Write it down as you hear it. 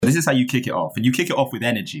this is how you kick it off. And you kick it off with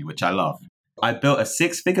energy, which I love. I built a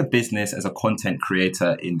 6-figure business as a content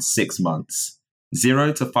creator in 6 months.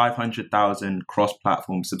 0 to 500,000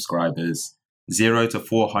 cross-platform subscribers, 0 to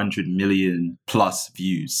 400 million plus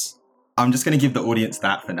views. I'm just going to give the audience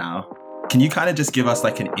that for now. Can you kind of just give us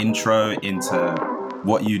like an intro into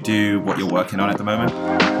what you do, what you're working on at the moment?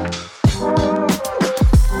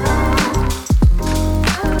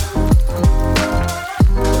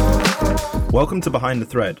 Welcome to Behind the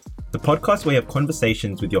Thread, the podcast where you have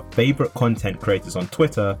conversations with your favorite content creators on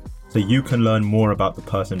Twitter so you can learn more about the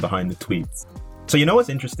person behind the tweets. So you know what's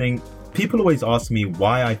interesting? People always ask me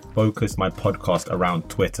why I focus my podcast around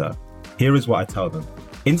Twitter. Here is what I tell them.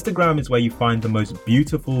 Instagram is where you find the most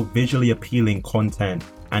beautiful, visually appealing content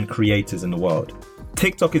and creators in the world.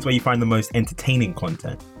 TikTok is where you find the most entertaining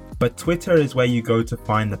content. But Twitter is where you go to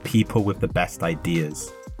find the people with the best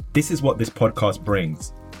ideas. This is what this podcast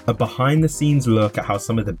brings. A behind-the-scenes look at how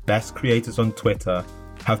some of the best creators on Twitter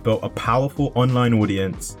have built a powerful online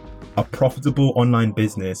audience, a profitable online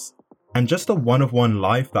business, and just a one-of-one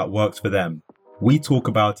life that works for them. We talk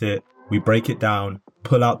about it, we break it down,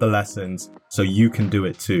 pull out the lessons, so you can do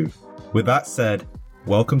it too. With that said,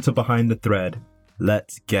 welcome to Behind the Thread.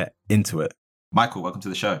 Let's get into it. Michael, welcome to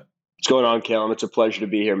the show. What's going on, Callum? It's a pleasure to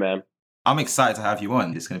be here, man. I'm excited to have you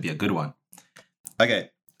on. It's going to be a good one. Okay,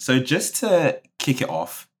 so just to kick it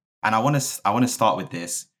off, and I want to start with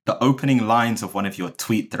this, the opening lines of one of your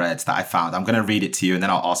tweet threads that I found. I'm going to read it to you and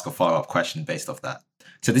then I'll ask a follow-up question based off that.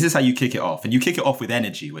 So this is how you kick it off. And you kick it off with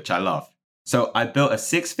energy, which I love. So I built a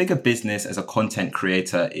 6-figure business as a content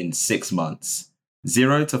creator in 6 months.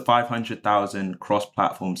 0 to 500,000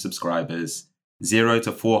 cross-platform subscribers, 0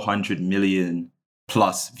 to 400 million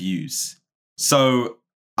plus views. So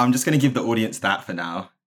I'm just going to give the audience that for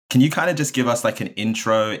now. Can you kind of just give us like an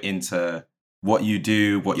intro into what you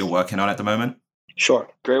do, what you're working on at the moment? Sure.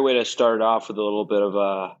 Great way to start it off with a little bit of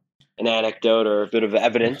an anecdote or a bit of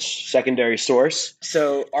evidence, secondary source.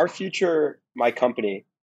 So our future, my company,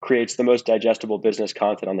 creates the most digestible business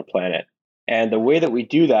content on the planet. And the way that we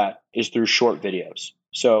do that is through short videos.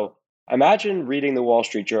 So imagine reading the Wall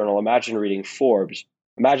Street Journal, imagine reading Forbes,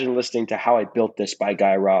 imagine listening to How I Built This by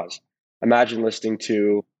Guy Raz, imagine listening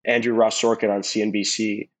to Andrew Ross Sorkin on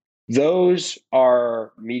CNBC. Those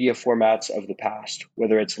are media formats of the past,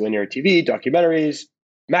 whether it's linear TV, documentaries,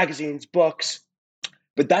 magazines, books.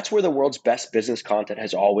 But that's where the world's best business content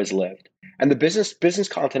has always lived. And the business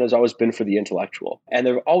content has always been for the intellectual. And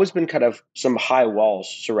there have always been kind of some high walls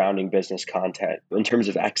surrounding business content in terms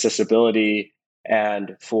of accessibility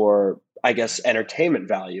and for, I guess, entertainment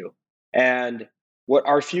value. And what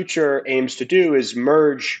our future aims to do is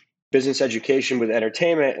merge business education with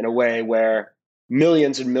entertainment in a way where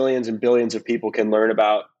millions and millions and billions of people can learn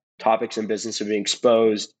about topics in business and be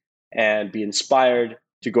exposed and be inspired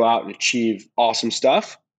to go out and achieve awesome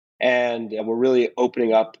stuff. And we're really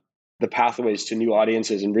opening up the pathways to new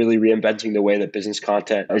audiences and really reinventing the way that business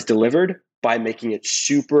content is delivered by making it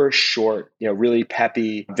super short, really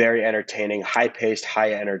peppy, very entertaining, high-paced,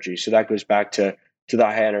 high energy. So that goes back to the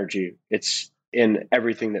high energy. It's in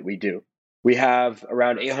everything that we do. We have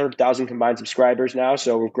around 800,000 combined subscribers now,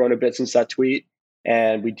 so we've grown a bit since that tweet.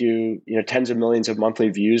 And we do, tens of millions of monthly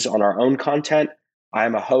views on our own content. I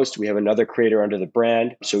am a host. We have another creator under the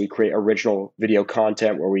brand. So we create original video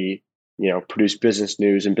content where we, produce business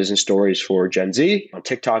news and business stories for Gen Z on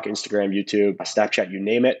TikTok, Instagram, YouTube, Snapchat, you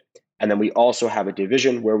name it. And then we also have a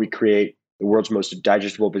division where we create the world's most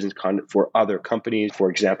digestible business content for other companies.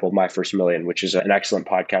 For example, My First Million, which is an excellent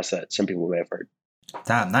podcast that some people may have heard.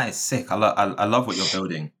 Damn, that is sick. I love what you're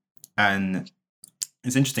building. And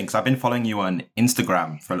it's interesting because I've been following you on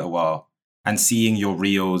Instagram for a little while and seeing your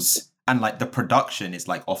reels, and like the production is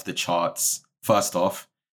like off the charts, first off.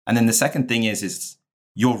 And then the second thing is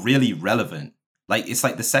you're really relevant. Like it's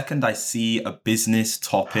like the second I see a business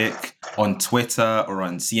topic on Twitter or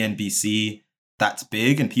on CNBC that's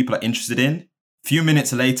big and people are interested in, few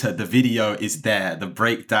minutes later, the video is there, the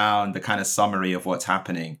breakdown, the kind of summary of what's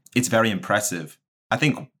happening. It's very impressive. I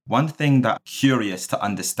think one thing that I'm curious to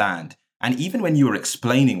understand, and even when you were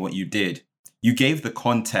explaining what you did, you gave the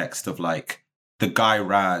context of like the Guy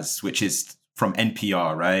Raz, which is from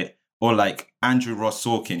NPR, right? Or like Andrew Ross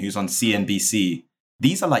Sorkin, who's on CNBC.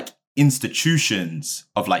 These are like institutions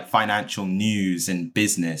of like financial news and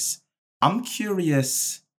business. I'm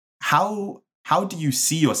curious, how do you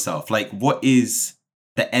see yourself? Like, what is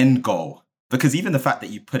the end goal? Because even the fact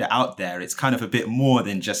that you put it out there, it's kind of a bit more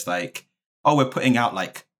than just like, oh, we're putting out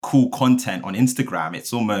like cool content on Instagram.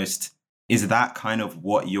 It's almost, is that kind of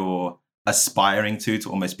what you're aspiring to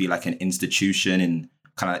almost be like an institution in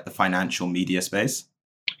kind of like the financial media space?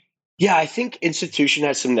 Yeah, I think institution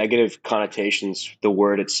has some negative connotations, the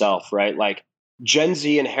word itself, right? Like Gen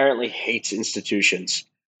Z inherently hates institutions.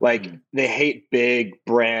 Like Mm. they hate big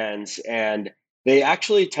brands and they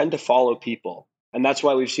actually tend to follow people. And that's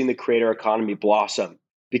why we've seen the creator economy blossom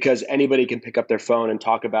because anybody can pick up their phone and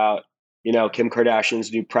talk about, Kim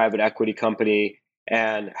Kardashian's new private equity company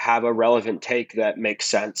and have a relevant take that makes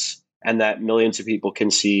sense and that millions of people can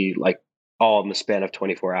see like all in the span of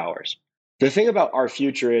 24 hours. The thing about our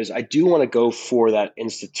future is I do want to go for that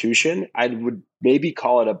institution. I would maybe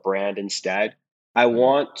call it a brand instead. I Mm.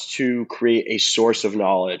 want to create a source of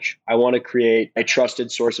knowledge. I want to create a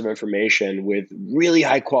trusted source of information with really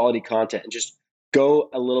high quality content and just go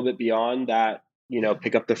a little bit beyond that,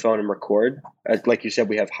 pick up the phone and record. Like you said,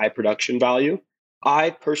 we have high production value. I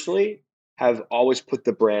personally have always put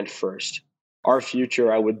the brand first. Our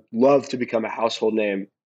future, I would love to become a household name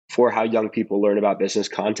for how young people learn about business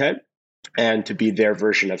content and to be their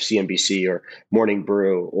version of CNBC or Morning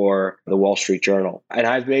Brew or the Wall Street Journal. And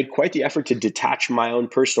I've made quite the effort to detach my own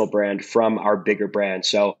personal brand from our bigger brand.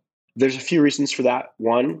 So there's a few reasons for that.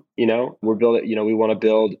 One, we want to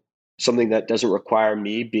build something that doesn't require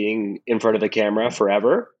me being in front of the camera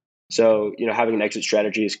forever. So, having an exit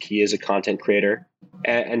strategy is key as a content creator.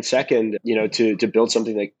 And second, to build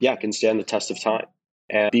something that, can stand the test of time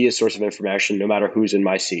and be a source of information no matter who's in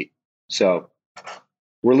my seat. So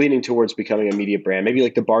we're leaning towards becoming a media brand, maybe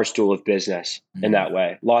like the Barstool of business in Mm. that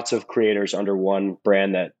way. Lots of creators under one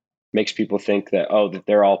brand that makes people think that, oh, that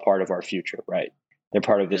they're all part of our future, right? They're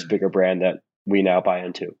part of this Yeah. bigger brand that we now buy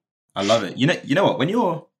into. I love it. You know what? When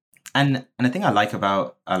you're and the thing I like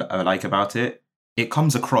about it, it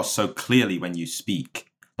comes across so clearly when you speak.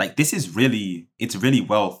 Like this is really it's really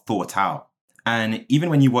well thought out. And even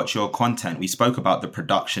when you watch your content, we spoke about the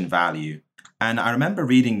production value. And I remember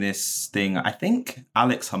reading this thing, I think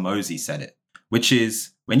Alex Hormozy said it, which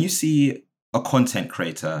is when you see a content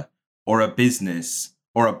creator or a business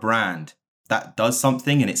or a brand that does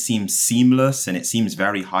something and it seems seamless and it seems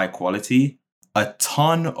very high quality, a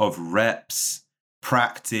ton of reps,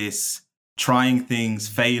 practice, trying things,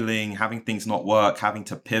 failing, having things not work, having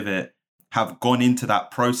to pivot, have gone into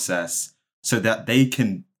that process so that they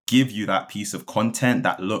can give you that piece of content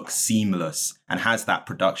that looks seamless and has that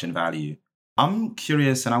production value. I'm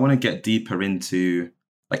curious and I want to get deeper into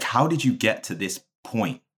like, how did you get to this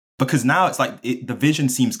point? Because now it's like the vision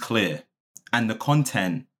seems clear and the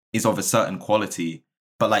content is of a certain quality,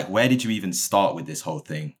 but like, where did you even start with this whole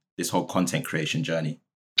thing? This whole content creation journey.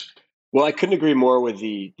 Well, I couldn't agree more with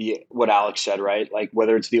the what Alex said, right? Like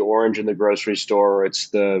whether it's the orange in the grocery store or it's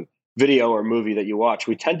the video or movie that you watch,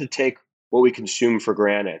 we tend to take what we consume for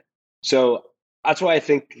granted. So that's why I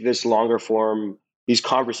think this longer form, these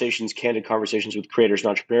conversations, candid conversations with creators and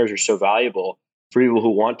entrepreneurs are so valuable for people who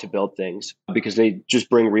want to build things because they just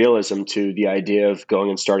bring realism to the idea of going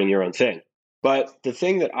and starting your own thing. But the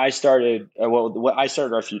thing that I started, what I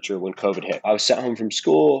started our future when COVID hit. I was sent home from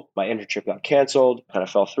school. My internship got canceled, kind of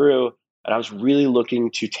fell through. And I was really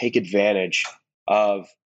looking to take advantage of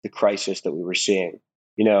the crisis that we were seeing.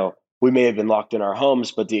 We may have been locked in our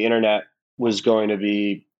homes, but the internet was going to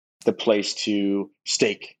be the place to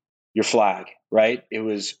stake your flag, right? It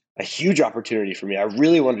was a huge opportunity for me. I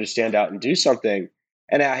really wanted to stand out and do something.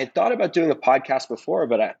 And I had thought about doing a podcast before,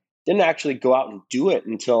 but I didn't actually go out and do it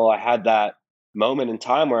until I had that moment in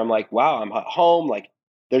time where I'm like, wow, I'm at home. Like,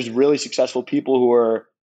 there's really successful people who are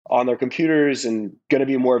on their computers and going to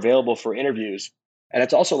be more available for interviews. And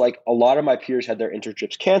it's also like a lot of my peers had their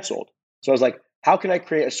internships canceled. So I was like, how can I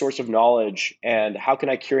create a source of knowledge and how can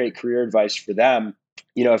I curate career advice for them?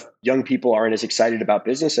 If young people aren't as excited about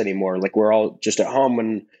business anymore, like we're all just at home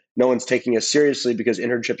and no one's taking us seriously because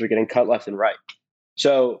internships are getting cut left and right.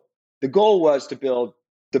 So the goal was to build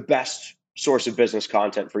the best source of business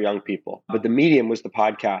content for young people. But the medium was the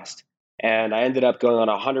podcast. And I ended up going on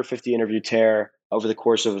a 150 interview tear over the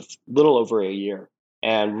course of a little over a year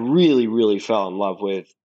and really, really fell in love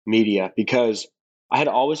with media because I had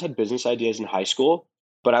always had business ideas in high school,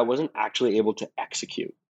 but I wasn't actually able to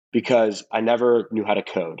execute because I never knew how to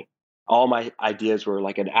code. All my ideas were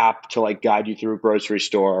like an app to like guide you through a grocery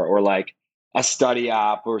store or like a study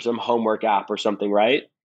app or some homework app or something, right?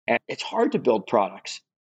 And it's hard to build products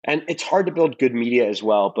and it's hard to build good media as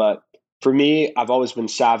well. But for me, I've always been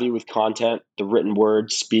savvy with content, the written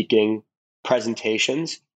word, speaking,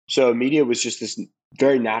 presentations. So media was just this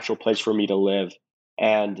very natural place for me to live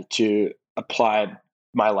and to apply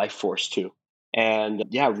my life force to. And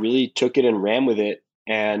yeah, really took it and ran with it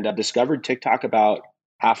and discovered TikTok about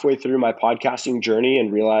halfway through my podcasting journey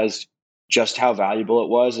and realized just how valuable it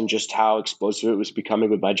was and just how explosive it was becoming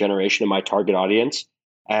with my generation and my target audience.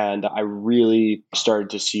 And I really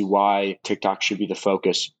started to see why TikTok should be the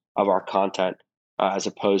focus of our content, as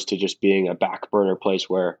opposed to just being a back burner place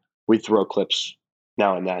where we throw clips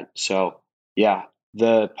now and then. So, yeah,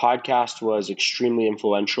 the podcast was extremely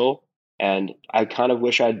influential. And I kind of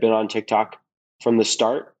wish I had been on TikTok from the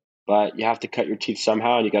start, but you have to cut your teeth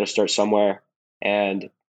somehow and you got to start somewhere. And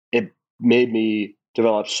it made me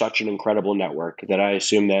develop such an incredible network that I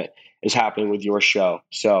assume that is happening with your show.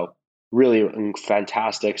 So, really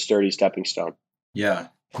fantastic, sturdy stepping stone. Yeah.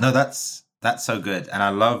 No, that's so good. And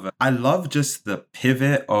I love just the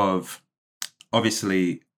pivot of,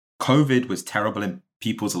 obviously, COVID was terrible in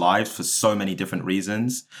people's lives for so many different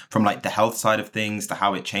reasons, from like the health side of things to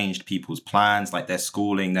how it changed people's plans, like their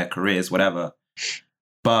schooling, their careers, whatever.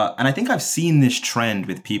 And I think I've seen this trend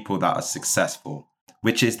with people that are successful,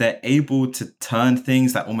 which is they're able to turn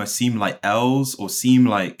things that almost seem like L's or seem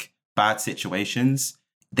like bad situations,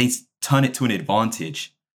 turn it to an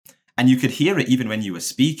advantage. And you could hear it even when you were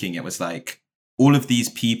speaking. It was like all of these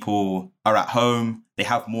people are at home.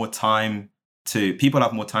 People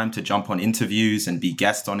have more time to jump on interviews and be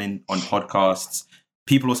guests on podcasts.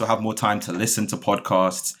 People also have more time to listen to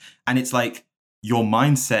podcasts. And it's like your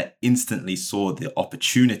mindset instantly saw the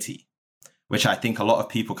opportunity, which I think a lot of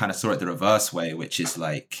people kind of saw it the reverse way, which is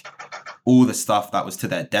like all the stuff that was to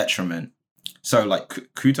their detriment. So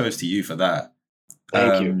like kudos to you for that.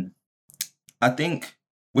 Thank you. I think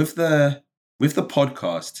with the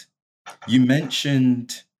podcast, you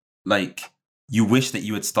mentioned like you wish that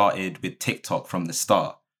you had started with TikTok from the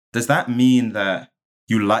start. Does that mean that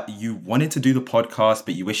you wanted to do the podcast,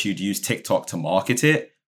 but you wish you'd used TikTok to market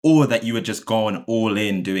it, or that you had just gone all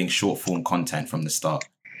in doing short form content from the start?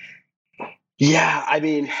 Yeah, I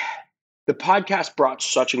mean, the podcast brought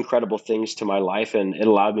such incredible things to my life, and it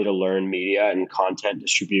allowed me to learn media and content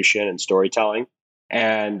distribution and storytelling.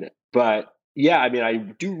 But yeah, I mean,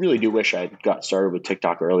 I really do wish I had got started with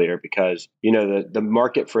TikTok earlier, because the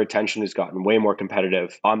market for attention has gotten way more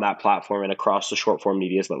competitive on that platform and across the short form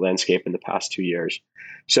media landscape in the past 2 years.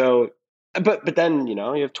 So, but then you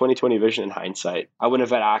have 2020 vision in hindsight. I wouldn't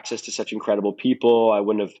have had access to such incredible people. I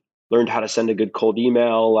wouldn't have learned how to send a good cold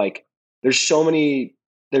email. Like, there's so many.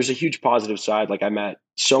 There's a huge positive side. Like, I met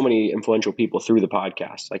so many influential people through the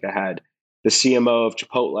podcast. Like, I had the CMO of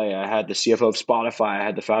Chipotle, I had the CFO of Spotify, I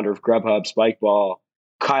had the founder of Grubhub, Spikeball,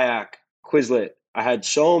 Kayak, Quizlet. I had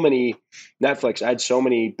so many Netflix. I had so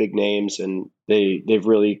many big names, and they've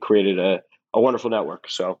really created a wonderful network.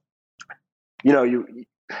 So, you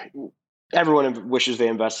everyone wishes they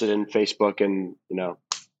invested in Facebook in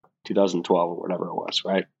 2012 or whatever it was,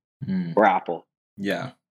 right? Or Apple.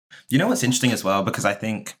 Yeah. You know what's interesting as well, because I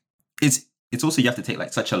think it's also, you have to take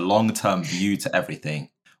like such a long-term view to everything,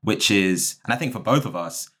 which is, and I think for both of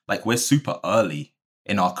us, like we're super early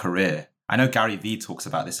in our career. I know Gary Vee talks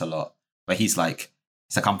about this a lot, but he's like,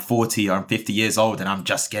 I'm 40 or I'm 50 years old and I'm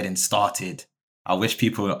just getting started. I wish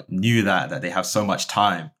people knew that they have so much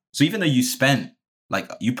time. So even though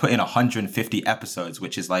you put in 150 episodes,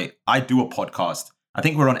 which is like, I do a podcast. I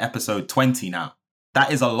think we're on episode 20 now.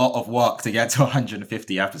 That is a lot of work to get to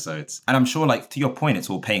 150 episodes. And I'm sure, like, to your point, it's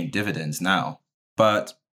all paying dividends now.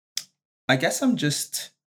 But I guess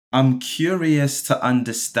I'm curious to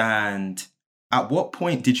understand, at what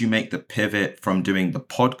point did you make the pivot from doing the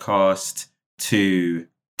podcast to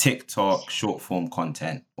TikTok, short form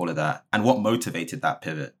content, all of that? And what motivated that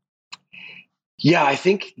pivot? Yeah, I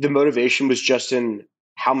think the motivation was just in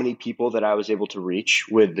how many people that I was able to reach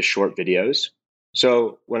with the short videos.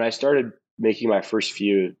 So when I started making my first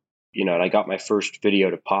few, and I got my first video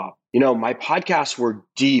to pop, my podcasts were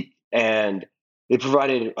deep, and they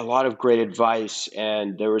provided a lot of great advice,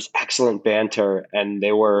 and there was excellent banter, and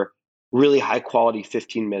they were really high quality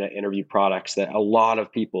 15-minute interview products that a lot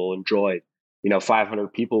of people enjoyed. 500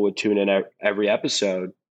 people would tune in every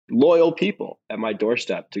episode, loyal people at my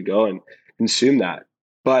doorstep to go and consume that.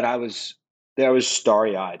 But I was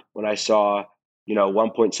starry eyed when I saw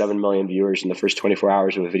 1.7 million viewers in the first 24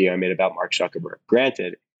 hours of a video I made about Mark Zuckerberg.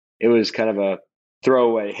 Granted, it was kind of a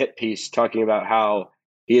throwaway hit piece talking about how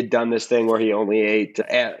he had done this thing where he only ate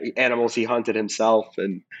animals he hunted himself,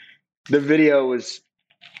 and the video was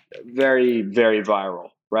very, very viral,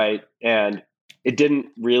 right? And it didn't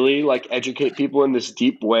really educate people in this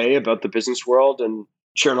deep way about the business world and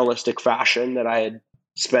journalistic fashion that I had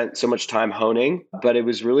spent so much time honing, but it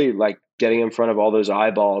was really like getting in front of all those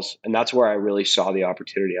eyeballs. And that's where I really saw the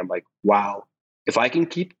opportunity. I'm like, wow, if I can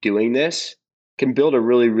keep doing this, I can build a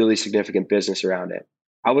really, really significant business around it.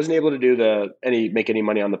 I wasn't able to make any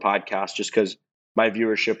money on the podcast just because my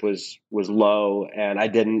viewership was low, and I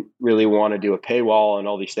didn't really want to do a paywall and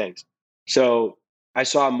all these things. So I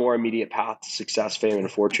saw a more immediate path to success, fame,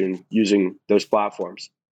 and fortune using those platforms.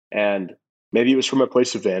 And maybe it was from a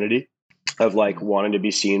place of vanity, of like wanting to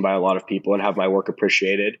be seen by a lot of people and have my work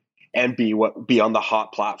appreciated and be on the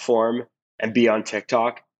hot platform and be on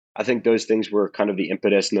TikTok. I think those things were kind of the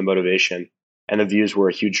impetus and the motivation, and the views were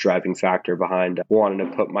a huge driving factor behind wanting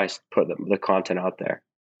to put the content out there.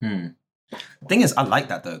 Thing is, I like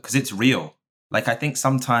that though, because it's real. Like, I think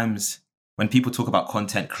sometimes when people talk about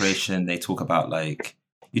content creation, they talk about like,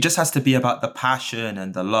 it just has to be about the passion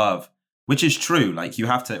and the love, which is true. Like, you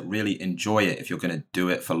have to really enjoy it if you're going to do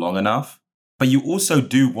it for long enough. But you also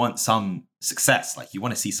do want some success. Like, you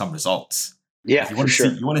want to see some results. Yeah, Like, you for want to sure.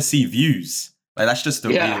 see, you want to see views. Like, that's just the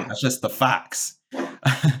real, that's just the facts.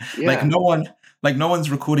 Like, no one's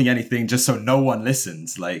recording anything just so no one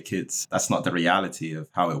listens. Like, that's not the reality of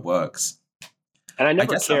how it works. And I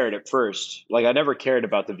never guess cared at first. Like, I never cared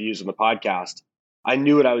about the views on the podcast. I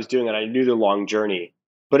knew what I was doing and I knew the long journey.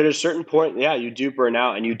 But at a certain point, yeah, you do burn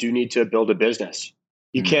out and you do need to build a business.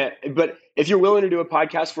 You can't, but if you're willing to do a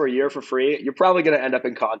podcast for a year for free, you're probably going to end up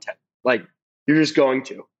in content. Like, you're just going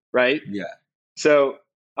to, right? Yeah. So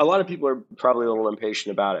a lot of people are probably a little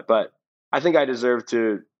impatient about it, but I think I deserve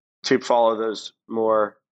to follow those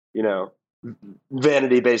more,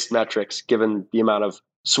 vanity based metrics, given the amount of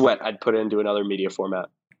sweat I'd put into another media format.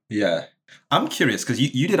 Yeah. I'm curious because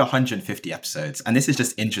you did 150 episodes, and this is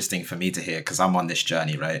just interesting for me to hear because I'm on this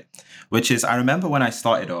journey, right? Which is, I remember when I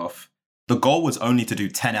started off, the goal was only to do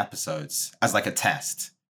 10 episodes as like a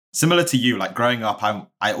test. Similar to you, like growing up,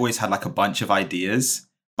 I always had like a bunch of ideas,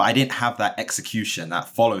 but I didn't have that execution, that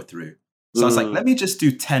follow through. So I was like, let me just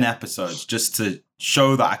do 10 episodes just to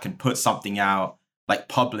show that I can put something out, like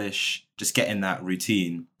publish, just get in that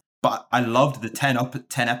routine. But I loved the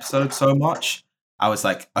 10 episodes so much. I was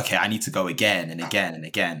like, okay, I need to go again and again and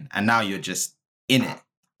again. And now you're just in it.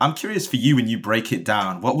 I'm curious for you when you break it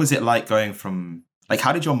down, what was it like going from, like,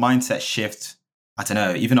 how did your mindset shift? I don't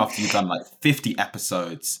know, even after you've done like 50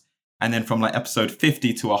 episodes and then from like episode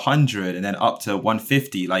 50 to 100 and then up to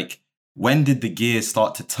 150, like, when did the gears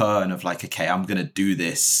start to turn of like, okay, I'm going to do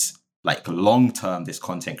this like long term, this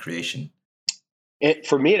content creation?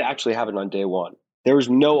 For me, it actually happened on day one. There was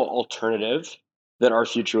no alternative that our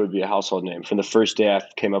future would be a household name. From the first day I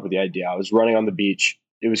came up with the idea, I was running on the beach.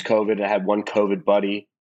 It was COVID. I had one COVID buddy,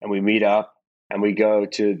 and we meet up and we go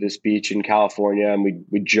to this beach in California and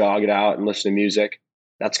we jog it out and listen to music.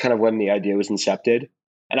 That's kind of when the idea was incepted.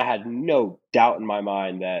 And I had no doubt in my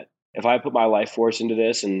mind that if I put my life force into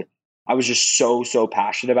this, and I was just so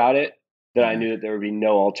passionate about it, that I knew that there would be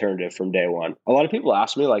no alternative from day one. A lot of people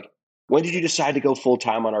ask me, like, when did you decide to go full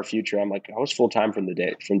time on our future? I'm like, I was full time from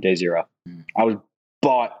day zero. I was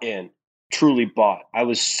bought in, truly bought. I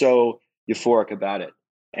was so euphoric about it.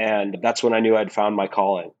 And that's when I knew I'd found my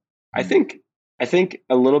calling. I think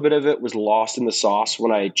a little bit of it was lost in the sauce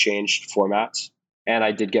when I changed formats, and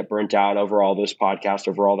I did get burnt out over all those podcasts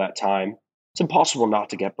over all that time. It's impossible not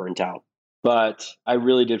to get burnt out, but I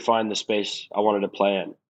really did find the space I wanted to play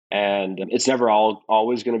in. And it's never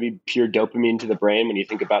always going to be pure dopamine to the brain when you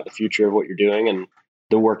think about the future of what you're doing and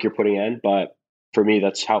the work you're putting in. But for me,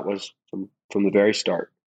 that's how it was from the very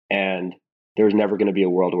start. And there was never going to be a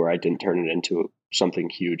world where I didn't turn it into something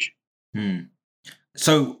huge.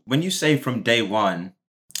 So when you say from day one,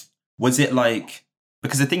 was it like,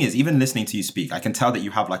 because the thing is, even listening to you speak, I can tell that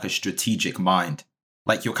you have like a strategic mind.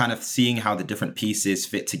 Like you're kind of seeing how the different pieces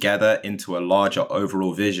fit together into a larger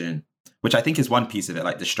overall vision, which I think is one piece of it.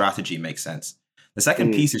 Like the strategy makes sense. The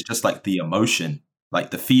second piece is just like the emotion,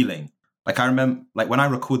 like the feeling. Like I remember, like when I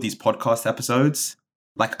record these podcast episodes,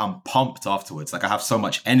 like I'm pumped afterwards. Like I have so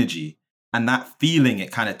much energy, and that feeling,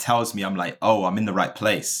 it kind of tells me I'm like, oh, I'm in the right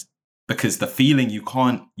place, because the feeling, you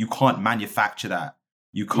can't manufacture that.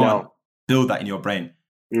 You can't build that in your brain.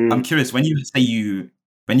 I'm curious, when you say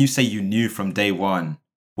you knew from day one,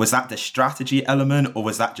 was that the strategy element, or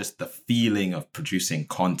was that just the feeling of producing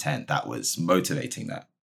content that was motivating that?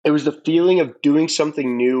 It was the feeling of doing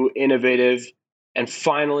something new, innovative, and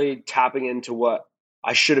finally tapping into what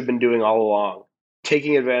I should have been doing all along,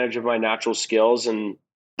 taking advantage of my natural skills and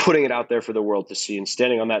putting it out there for the world to see, and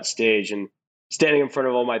standing on that stage and standing in front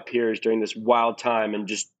of all my peers during this wild time and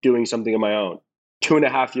just doing something of my own.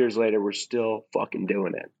 2.5 years later, we're still fucking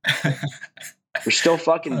doing it. We're still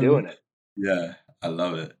fucking doing it. Yeah, I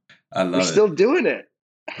love it. We're still doing it.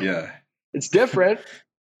 Yeah. It's different.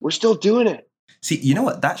 We're still doing it. See, you know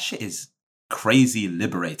what? That shit is crazy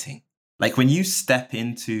liberating. Like when you step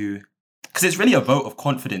into, because it's really a vote of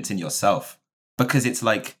confidence in yourself, because it's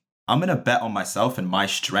like, I'm going to bet on myself and my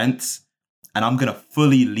strengths, and I'm going to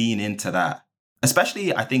fully lean into that.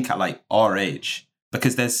 Especially, I think at like our age,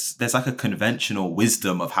 because there's like a conventional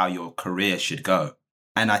wisdom of how your career should go.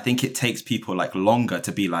 And I think it takes people like longer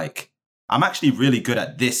to be like, I'm actually really good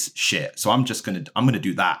at this shit, so I'm gonna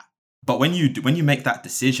do that. But when you make that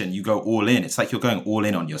decision, you go all in. It's like you're going all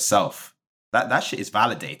in on yourself. That shit is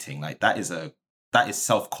validating. Like that is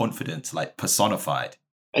self-confidence, like personified.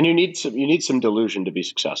 And you need some delusion to be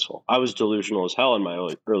successful. I was delusional as hell in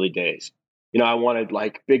my early days. I wanted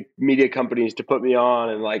like big media companies to put me on,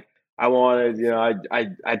 and like I wanted,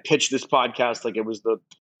 I pitched this podcast like it was the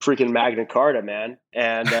freaking Magna Carta, man.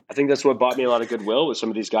 And I think that's what bought me a lot of goodwill with some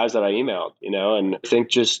of these guys that I emailed, and I think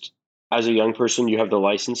just as a young person, you have the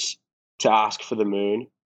license to ask for the moon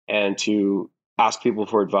and to ask people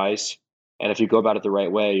for advice. And if you go about it the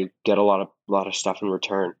right way, you get a lot of stuff in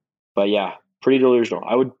return. But yeah, pretty delusional.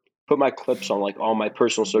 I would put my clips on like all my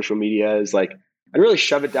personal social medias. Like I'd really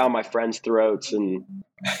shove it down my friends' throats. And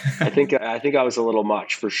I think I was a little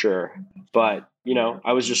much for sure. But,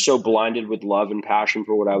 I was just so blinded with love and passion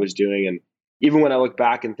for what I was doing. And even when I look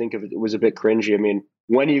back and think of it, it was a bit cringy. I mean,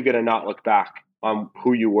 when are you going to not look back on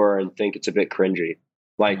who you were and think it's a bit cringy?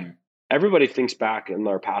 Like everybody thinks back in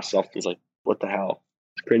their past self and is like, what the hell?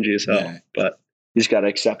 It's cringy as hell. Yeah. But you just got to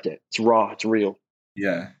accept it. It's raw. It's real.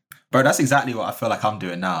 Yeah. Bro, that's exactly what I feel like I'm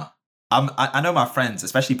doing now. I know my friends,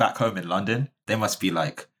 especially back home in London, they must be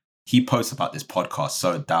like, he posts about this podcast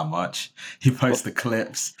so damn much. He posts the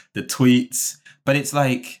clips, the tweets. But it's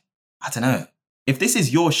like, I don't know. If this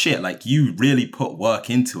is your shit, like you really put work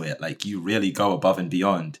into it, like you really go above and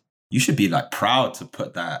beyond, you should be like proud to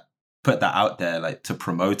put that out there, like to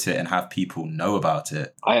promote it and have people know about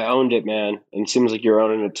it. I owned it, man. And it seems like you're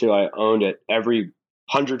owning it too. I owned it. Every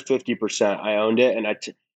 150%. I owned it. And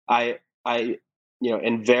I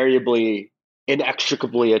invariably,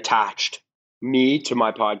 inextricably attached me to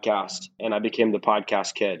my podcast, and I became the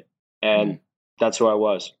podcast kid, and that's who I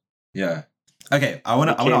was. Yeah. Okay. I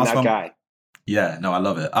want to ask that guy. Yeah. No, I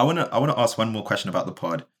love it. I want to ask one more question about the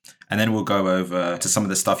pod, and then we'll go over to some of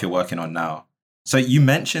the stuff you're working on now. So you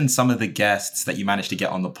mentioned some of the guests that you managed to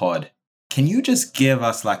get on the pod. Can you just give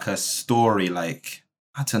us like a story, like,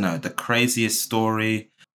 I don't know, the craziest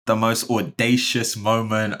story, the most audacious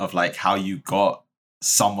moment of like how you got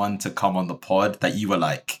someone to come on the pod that you were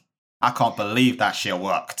like, I can't believe that shit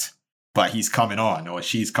worked, but he's coming on or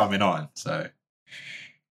she's coming on. So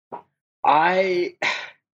I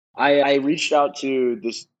reached out to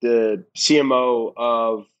the CMO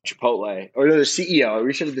of Chipotle, or no, the CEO. I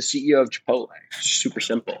reached out to the CEO of Chipotle. Super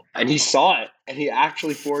simple. And he saw it, and he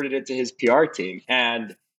actually forwarded it to his PR team.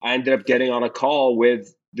 And I ended up getting on a call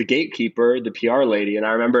with the gatekeeper, the PR lady. And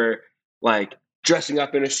I remember like dressing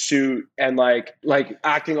up in a suit and like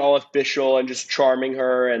acting all official and just charming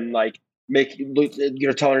her and like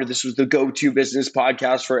telling her this was the go-to business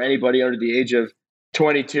podcast for anybody under the age of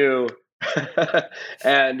 22.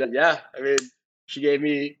 And yeah, I mean, she gave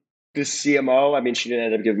me the CMO. I mean, she didn't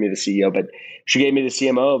end up giving me the CEO, but she gave me the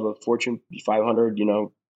CMO of a Fortune 500,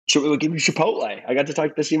 she would give me Chipotle. I got to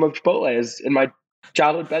talk to the CMO of Chipotle as in my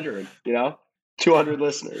childhood bedroom, 200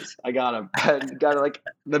 listeners. I got them. I got like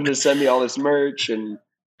them to send me all this merch, and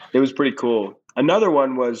it was pretty cool. Another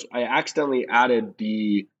one was I accidentally added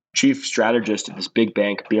the chief strategist at this big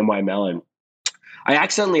bank, BNY Mellon. I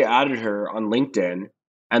accidentally added her on LinkedIn,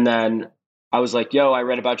 and then I was like, yo, I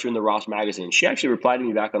read about you in the Ross magazine. She actually replied to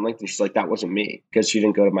me back on LinkedIn. She's like, that wasn't me, because she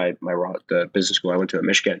didn't go to the business school I went to at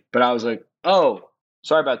Michigan. But I was like, oh,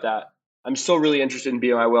 sorry about that. I'm still really interested in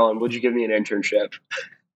BNY Mellon. Would you give me an internship?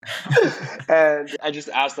 And I just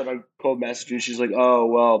asked that on cold message, and she's like, oh,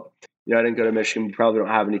 well, I didn't go to Michigan. We probably don't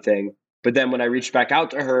have anything. But then when I reached back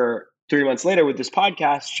out to her 3 months later with this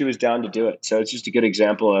podcast, she was down to do it. So it's just a good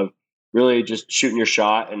example of really just shooting your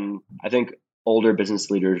shot. And I think older business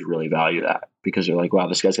leaders really value that, because they're like, wow,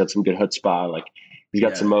 this guy's got some good chutzpah. Like he's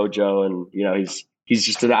got some mojo, and he's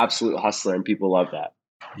just an absolute hustler, and people love that.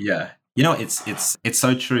 Yeah. It's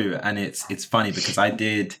so true. And it's funny because I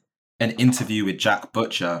did an interview with Jack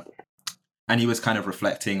Butcher, and he was kind of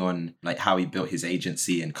reflecting on like how he built his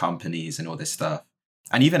agency and companies and all this stuff,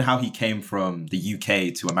 and even how he came from the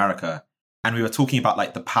UK to America. And we were talking about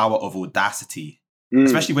like the power of audacity,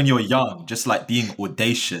 especially when you're young, just like being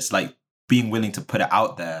audacious, like being willing to put it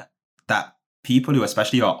out there, that people who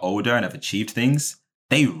especially are older and have achieved things,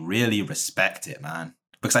 they really respect it, man.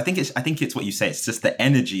 Because I think it's what you say. It's just the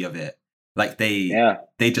energy of it. Like they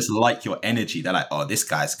just like your energy. They're like, oh, this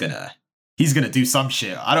guy's he's gonna do some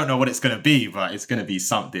shit. I don't know what it's gonna be, but it's gonna be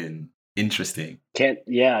something interesting. I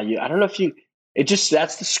don't know if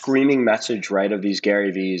that's the screaming message, right, of these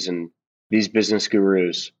Gary V's and these business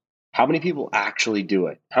gurus. How many people actually do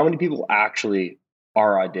it? How many people actually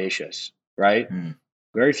are audacious, right?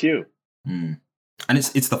 Very few. And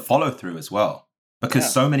it's the follow through as well, because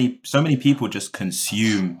Yeah. so many people just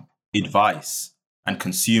consume advice and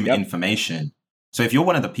consume Yep. information. So if you're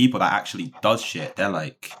one of the people that actually does shit, they're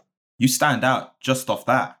like, you stand out just off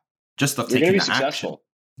that, just off You're going to taking be the action. successful.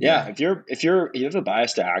 Yeah. Yeah. If you have a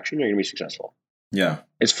bias to action, you're going to be successful. Yeah.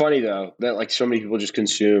 It's funny though that like so many people just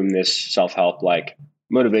consume this self-help, like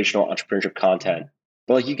motivational entrepreneurship content,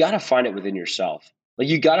 but like you got to find it within yourself. Like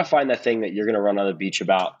you got to find that thing that you're going to run on the beach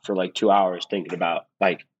about for like 2 hours thinking about,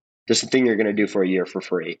 like just the thing you're going to do for a year for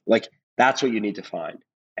free. Like that's what you need to find.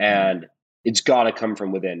 Mm. And it's got to come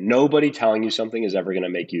from within. Nobody telling you something is ever going to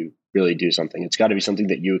make you really do something. It's got to be something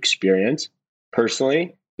that you experience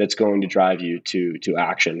personally that's going to drive you to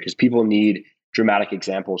action, because people need dramatic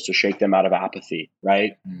examples to shake them out of apathy,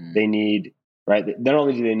 right? Mm. They need, right? Not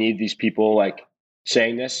only do they need these people like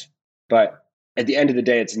saying this, but at the end of the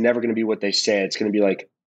day, it's never going to be what they say. It's going to be like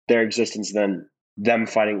their existence, then them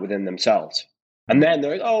finding it within themselves. And then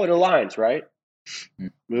they're like, oh, it aligns, right?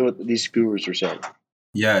 Mm. With what these gurus are saying.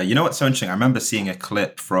 Yeah. You know what's so interesting? I remember seeing a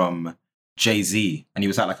clip from Jay-Z, and he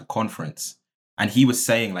was at like a conference, and he was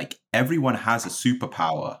saying like everyone has a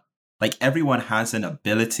superpower. Like everyone has an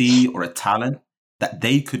ability or a talent that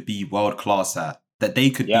they could be world class at, that they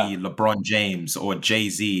could Yeah. be LeBron James or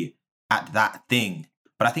Jay-Z at that thing.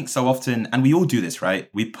 But I think so often, and we all do this, right?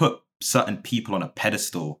 We put certain people on a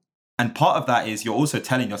pedestal. And part of that is you're also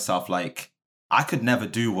telling yourself, like, I could never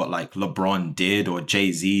do what like LeBron did or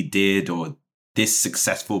Jay-Z did or this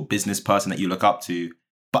successful business person that you look up to.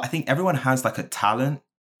 But I think everyone has like a talent,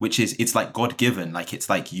 which is, it's like God given, like it's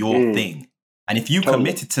like your thing. And if you Totally.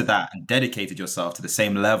 committed to that and dedicated yourself to the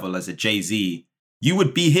same level as a Jay-Z, you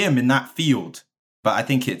would be him in that field. But I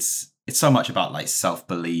think it's so much about like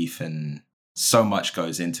self-belief, and so much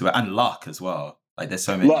goes into it, and luck as well. Like there's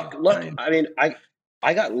so many. Luck. I mean,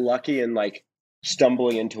 I got lucky in like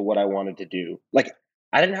stumbling into what I wanted to do. Like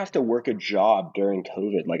I didn't have to work a job during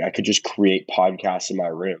COVID. Like I could just create podcasts in my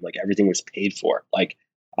room. Like everything was paid for. Like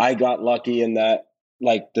I got lucky in that,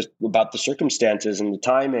 like about the circumstances and the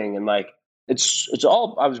timing, and like it's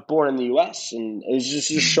all. I was born in the U.S. and it was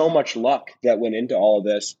just so much luck that went into all of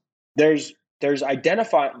this. There's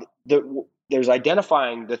identifying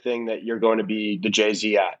the thing that you're going to be the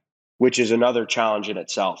Jay-Z at, which is another challenge in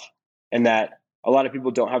itself. And that a lot of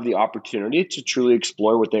people don't have the opportunity to truly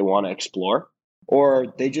explore what they want to explore, or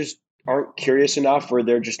they just aren't curious enough, or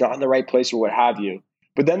they're just not in the right place, or what have you.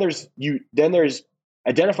 But then there's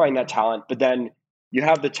identifying that talent, but then you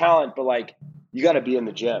have the talent, but like you got to be in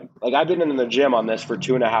the gym. Like I've been in the gym on this for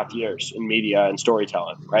 2.5 years in media and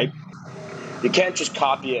storytelling, right? You can't just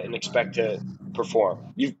copy it and expect to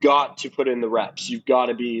perform. You've got to put in the reps. You've got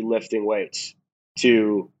to be lifting weights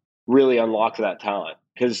to really unlock that talent,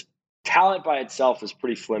 because talent by itself is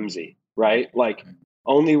pretty flimsy, right? Like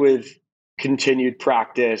only with continued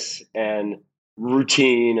practice and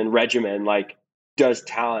routine and regimen, like does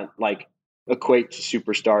talent like equate to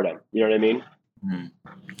superstardom. You know what I mean? Mm.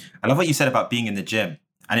 I love what you said about being in the gym.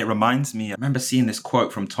 And it reminds me, I remember seeing this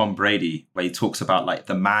quote from Tom Brady where he talks about like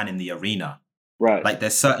the man in the arena. Right. Like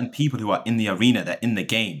there's certain people who are in the arena, they're in the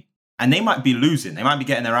game, and they might be losing, they might be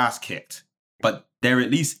getting their ass kicked, but they're at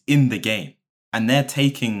least in the game. And they're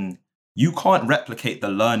taking, you can't replicate the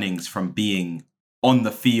learnings from being on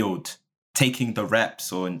the field, taking the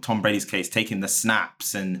reps, or in Tom Brady's case, taking the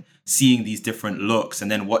snaps and seeing these different looks and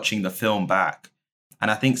then watching the film back. And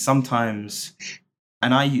I think sometimes,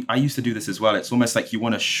 and I used to do this as well, it's almost like you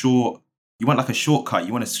want like a shortcut,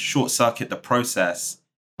 you want to short circuit the process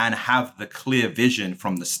and have the clear vision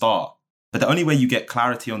from the start. But the only way you get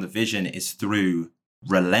clarity on the vision is through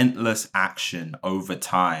relentless action over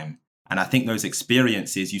time. And I think those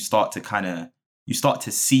experiences, you start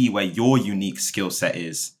to see where your unique skill set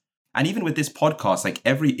is. And even with this podcast, like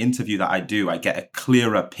every interview that I do, I get a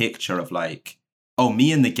clearer picture of like, oh,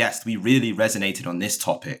 me and the guest, we really resonated on this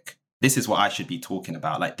topic. This is what I should be talking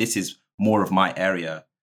about. Like, this is more of my area.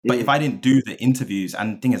 But if I didn't do the interviews,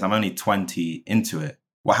 and the thing is, I'm only 20 into it.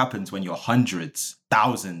 What happens when you're hundreds,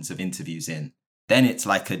 thousands of interviews in? Then it's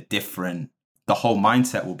like the whole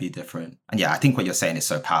mindset will be different. And yeah, I think what you're saying is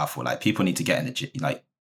so powerful. Like people need to get in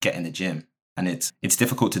the gym. And it's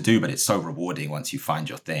difficult to do, but it's so rewarding once you find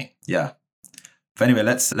your thing. Yeah. But anyway,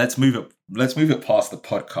 let's move it past the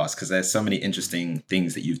podcast, because there's so many interesting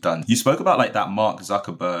things that you've done. You spoke about like that Mark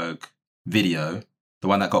Zuckerberg video, the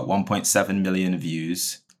one that got 1.7 million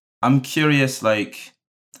views. I'm curious, like,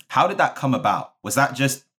 how did that come about? Was that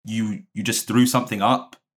just you just threw something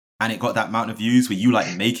up and it got that amount of views? Were you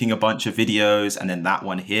like making a bunch of videos and then that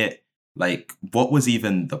one hit? Like, what was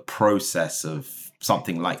even the process of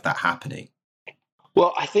something like that happening?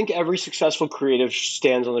 Well, I think every successful creative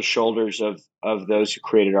stands on the shoulders of those who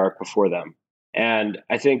created art before them. And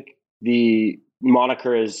I think the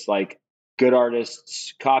moniker is like good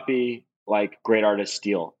artists copy, like great artists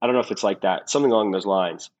steal. I don't know if it's like that, something along those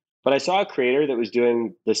lines. But I saw a creator that was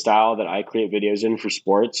doing the style that I create videos in for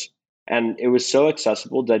sports, and it was so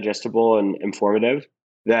accessible, digestible, and informative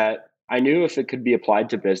that I knew if it could be applied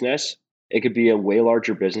to business, it could be a way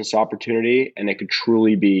larger business opportunity, and it could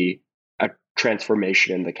truly be a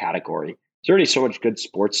transformation in the category. There's already so much good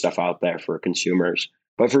sports stuff out there for consumers.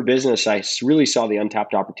 But for business, I really saw the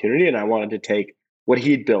untapped opportunity, and I wanted to take what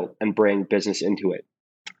he'd built and bring business into it.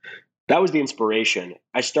 That was the inspiration.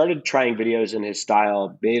 I started trying videos in his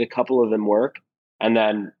style, made a couple of them work, and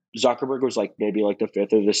then Zuckerberg was like maybe like the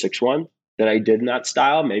fifth or the sixth one that I did in that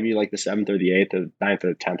style, maybe like the seventh or the eighth or the ninth or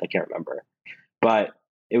the 10th, I can't remember. But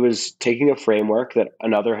it was taking a framework that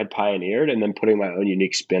another had pioneered and then putting my own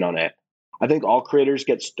unique spin on it. I think all creators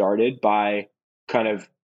get started by kind of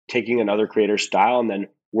taking another creator's style and then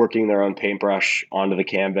working their own paintbrush onto the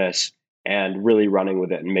canvas and really running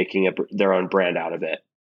with it and making it their own brand out of it.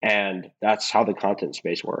 And that's how the content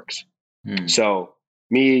space works. So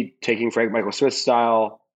me taking Frank Michael Smith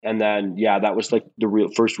style, and then that was like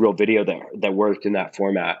the first real video that worked in that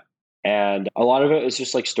format. And a lot of it is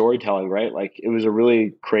just like storytelling, right? Like it was a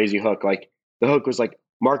really crazy hook. Like the hook was like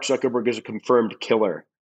Mark Zuckerberg is a confirmed killer.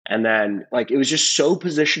 And then like it was just so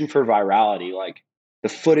positioned for virality. Like the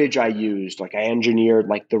footage I used, like I engineered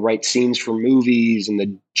like the right scenes for movies and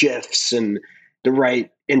the GIFs and the right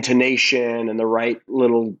intonation and the right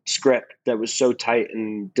little script that was so tight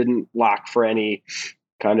and didn't lack for any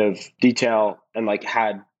kind of detail and like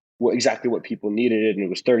had exactly what people needed. And it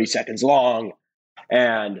was 30 seconds long.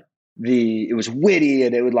 And it was witty,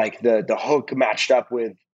 and it would like the hook matched up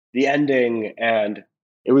with the ending, and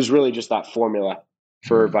it was really just that formula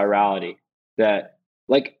for virality that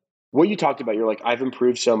like what you talked about. You're like, I've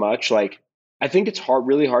improved so much. Like I think it's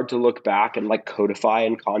really hard to look back and like codify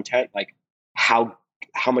in content like how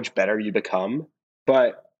much better you become.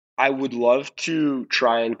 But I would love to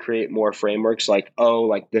try and create more frameworks like, oh,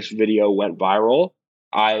 like this video went viral.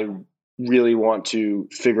 I really want to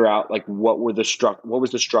figure out like what was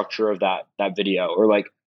the structure of that video, or like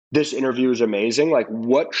this interview is amazing, like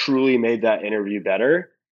what truly made that interview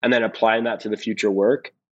better, and then applying that to the future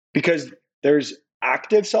work. Because there's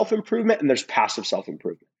active self-improvement and there's passive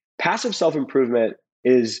self-improvement. Passive self-improvement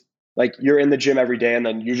is like you're in the gym every day, and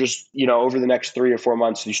then you just, over the next 3 or 4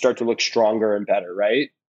 months you start to look stronger and better, right?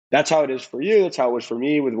 That's how it is for you. That's how it was for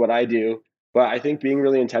me with what I do. But I think being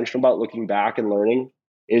really intentional about looking back and learning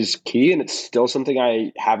is key, and it's still something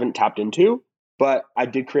I haven't tapped into. But I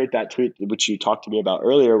did create that tweet, which you talked to me about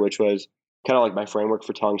earlier, which was kind of like my framework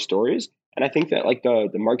for telling stories. And I think that like the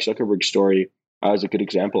Mark Zuckerberg story is a good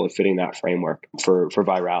example of fitting that framework for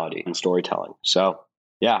virality and storytelling. So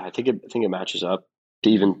yeah, I think it matches up to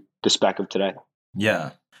even the spec of today.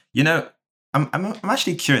 Yeah, I'm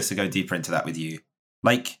actually curious to go deeper into that with you.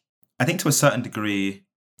 Like, I think to a certain degree,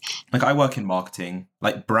 like I work in marketing,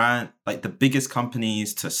 like like the biggest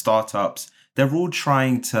companies to startups, they're all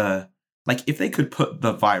trying to, like, if they could put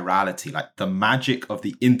the virality, like the magic of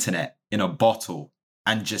the internet in a bottle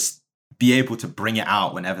and just be able to bring it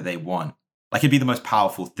out whenever they want, like it'd be the most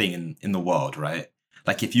powerful thing in the world, right?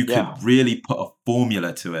 Like if you could really put a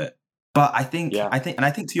formula to it. But I think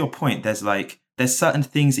to your point, there's certain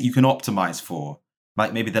things that you can optimize for,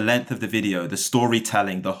 like maybe the length of the video, the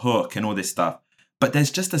storytelling, the hook and all this stuff. But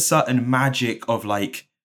there's just a certain magic of like,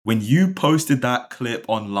 when you posted that clip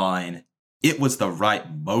online, it was the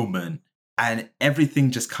right moment and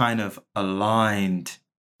everything just kind of aligned.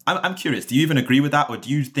 I'm curious, do you even agree with that? Or do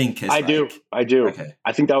you think it's I do. Okay.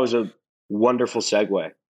 I think that was a wonderful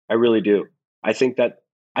segue. I really do. I think that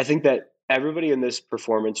everybody in this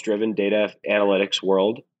performance-driven data analytics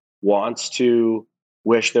world wants to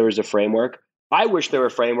wish there was a framework. I wish there were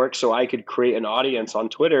frameworks so I could create an audience on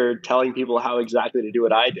Twitter telling people how exactly to do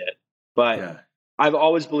what I did. But I've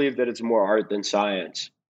always believed that it's more art than science.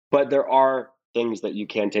 But there are things that you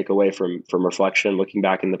can take away from reflection, looking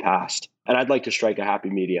back in the past. And I'd like to strike a happy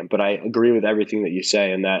medium. But I agree with everything that you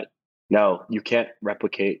say, in that, no, you can't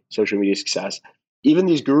replicate social media success. Even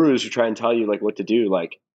these gurus who try and tell you like what to do,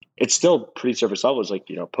 like it's still pretty surface level. It's like,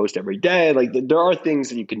 post every day. Like there are things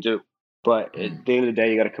that you can do. But at the end of the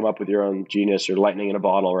day, you got to come up with your own genius or lightning in a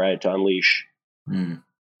bottle, right, to unleash. And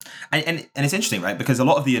it's interesting, right? Because a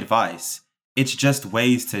lot of the advice, it's just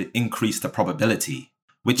ways to increase the probability,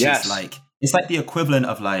 which is like, it's like the equivalent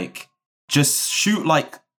of like, just shoot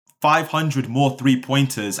like 500 more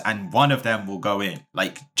 3-pointers and one of them will go in.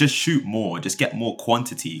 Like, just shoot more, just get more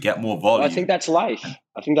quantity, get more volume. Well, I think that's life.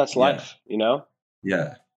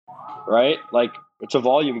 Yeah. right? Like it's a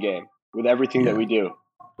volume game with everything that Yeah. we do.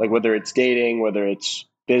 Like whether it's dating, whether it's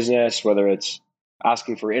business, whether it's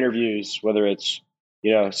asking for interviews, whether it's,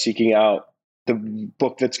 seeking out the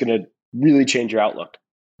book that's going to really change your outlook.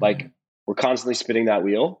 Like Mm. we're constantly spinning that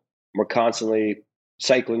wheel. We're constantly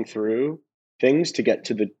cycling through things to get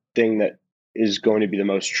to the thing that is going to be the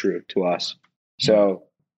most true to us. Mm. So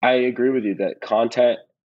I agree with you that content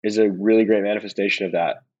is a really great manifestation of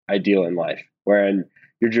that ideal in life, wherein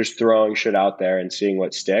you're just throwing shit out there and seeing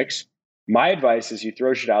what sticks. My advice is you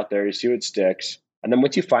throw shit out there, you see what sticks, and then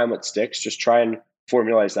once you find what sticks, just try and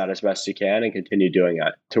formalize that as best you can and continue doing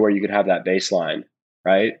it to where you can have that baseline,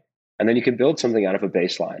 right? And then you can build something out of a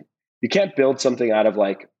baseline. You can't build something out of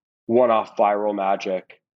like one-off viral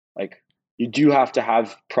magic. Like you do have to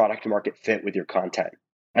have product market fit with your content.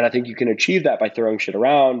 And I think you can achieve that by throwing shit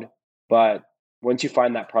around. But once you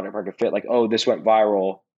find that product market fit, like, oh, this went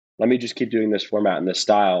viral, let me just keep doing this format and this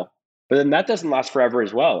style. But then that doesn't last forever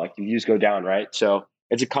as well. Like the views go down, right? So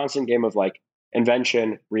it's a constant game of like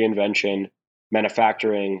invention, reinvention,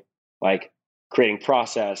 manufacturing, like creating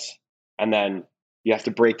process, and then you have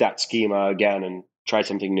to break that schema again and try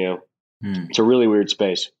something new. Mm. It's a really weird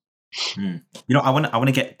space. Mm. I want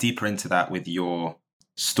to get deeper into that with your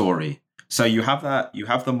story. So you have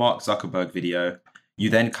the Mark Zuckerberg video. You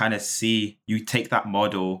then kind of you take that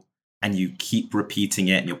model and you keep repeating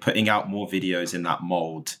it and you're putting out more videos in that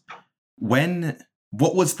mold.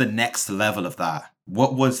 What was the next level of that?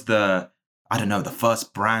 What was I don't know, the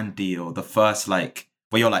first brand deal, the first like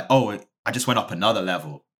where you're like, oh, I just went up another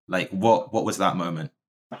level. Like what was that moment?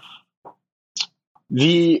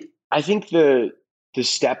 I think the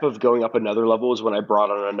step of going up another level is when I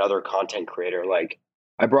brought on another content creator. Like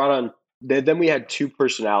I brought on then we had two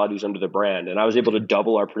personalities under the brand, and I was able to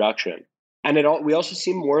double our production. And we also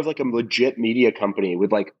seemed more of like a legit media company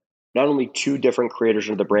with like not only two different creators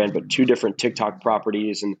under the brand, but two different TikTok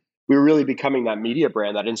properties, and we were really becoming that media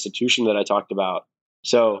brand, that institution that I talked about.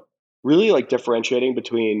 So really like differentiating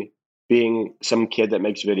between being some kid that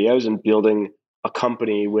makes videos and building a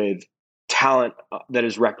company with talent that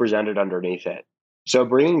is represented underneath it. So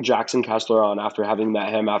bringing Jackson Kessler on after having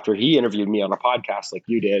met him, after he interviewed me on a podcast like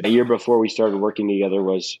you did a year before we started working together,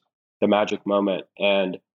 was the magic moment.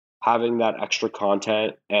 And having that extra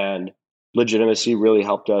content and legitimacy really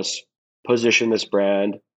helped us position this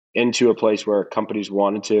brand into a place where companies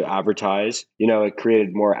wanted to advertise. It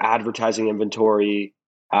created more advertising inventory.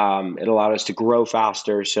 It allowed us to grow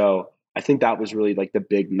faster. So I think that was really like the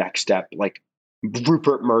big next step, like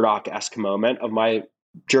Rupert Murdoch-esque moment of my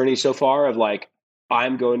journey so far of like,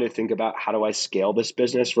 I'm going to think about how do I scale this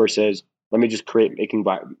business versus let me just create making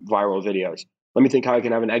viral videos. Let me think how I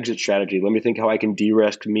can have an exit strategy. Let me think how I can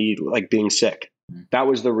de-risk me like being sick. That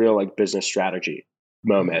was the real like business strategy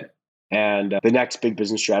moment. And the next big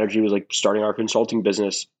business strategy was like starting our consulting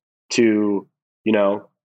business to,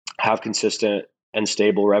 have consistent and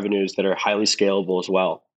stable revenues that are highly scalable as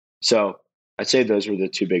well. So I'd say those were the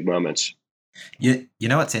two big moments. You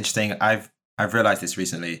know what's interesting? I've realized this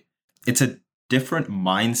recently. It's a different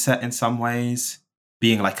mindset in some ways,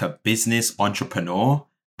 being like a business entrepreneur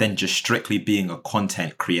than just strictly being a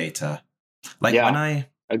content creator. Like when Yeah,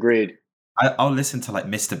 agreed. I'll listen to like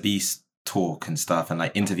Mr. Beast talk and stuff and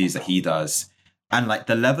like interviews that he does. And like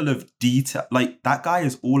the level of detail, like that guy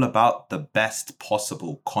is all about the best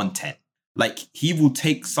possible content. Like he will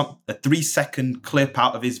take a 3-second clip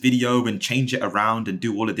out of his video and change it around and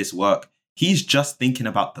do all of this work. He's just thinking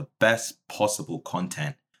about the best possible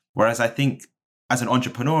content. Whereas I think as an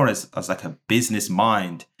entrepreneur, as like a business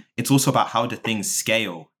mind, it's also about how do things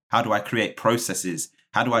scale? How do I create processes?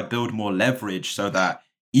 How do I build more leverage so that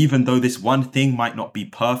even though this one thing might not be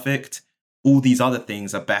perfect, all these other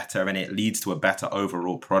things are better and it leads to a better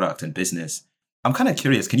overall product and business. I'm kind of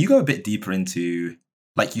curious, can you go a bit deeper into,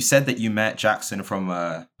 like you said that you met Jackson from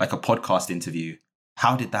a podcast interview.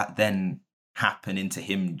 How did that then happen into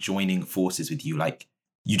him joining forces with you? Like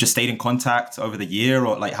you just stayed in contact over the year,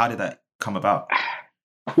 or like how did that come about?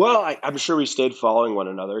 Well, I'm sure we stayed following one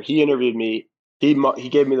another. He interviewed me. He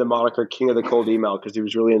gave me the moniker King of the Cold Email because he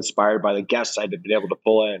was really inspired by the guests I'd been able to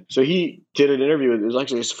pull in. So he did an interview. It was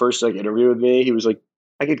actually his first like interview with me. He was like,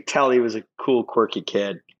 I could tell he was a cool, quirky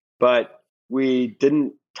kid, but we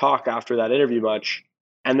didn't talk after that interview much.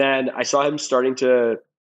 And then I saw him starting to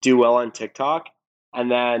do well on TikTok, and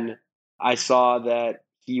then I saw that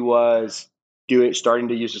he was starting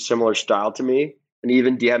to use a similar style to me. And he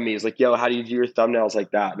even DM'd me. He's like, yo, how do you do your thumbnails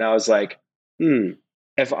like that? And I was like,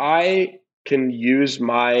 if I can use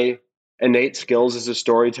my innate skills as a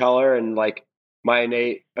storyteller and like my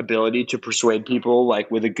innate ability to persuade people like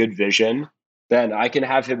with a good vision, then I can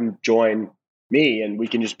have him join me, and we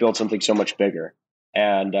can just build something so much bigger.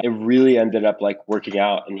 And it really ended up like working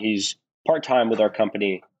out. And he's part-time with our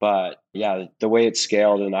company, but yeah, the way it's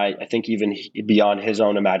scaled, and I think even beyond his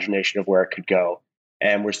own imagination of where it could go,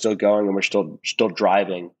 and we're still going, and we're still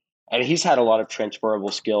driving. And he's had a lot of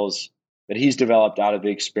transferable skills that he's developed out of the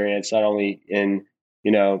experience, not only in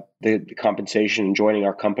the compensation and joining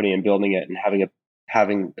our company and building it and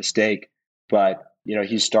having a stake, but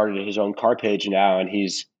he's started his own car page now, and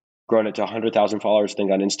he's grown it to 100,000 followers, I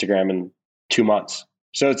think, on Instagram in 2 months.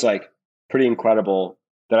 So it's like pretty incredible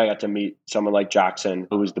that I got to meet someone like Jackson,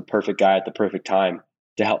 who was the perfect guy at the perfect time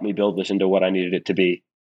to help me build this into what I needed it to be.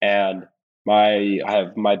 And I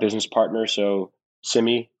have my business partner, so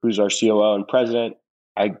Simi, who's our COO and president.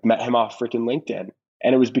 I met him off freaking LinkedIn.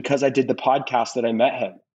 And it was because I did the podcast that I met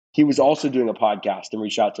him. He was also doing a podcast and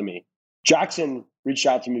reached out to me. Jackson reached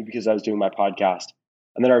out to me because I was doing my podcast.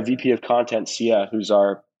 And then our VP of content, Sia, who's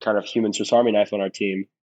our kind of human Swiss Army knife on our team,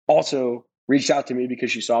 also reached out to me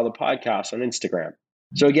because she saw the podcast on Instagram.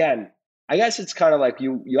 So again, I guess it's kind of like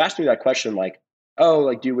you asked me that question, like, oh,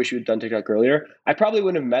 like, do you wish you had done TikTok earlier? I probably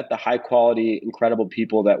wouldn't have met the high quality, incredible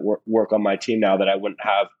people that work on my team now, that I wouldn't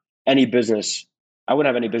have any business. I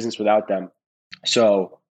wouldn't have any business without them.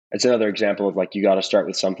 So it's another example of like, you got to start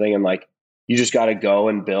with something, and like, you just got to go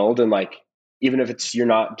and build. And like, even if you're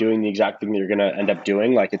not doing the exact thing that you're going to end up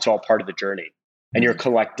doing, like, it's all part of the journey, and you're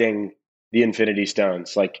collecting the infinity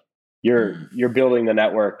stones. Like, you're building the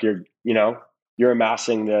network, you're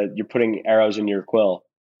amassing you're putting arrows in your quill.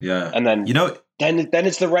 Yeah. And then, then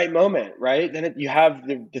it's the right moment, right? Then you have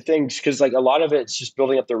the things, because like a lot of it's just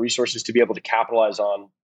building up the resources to be able to capitalize on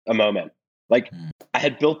a moment. Like, I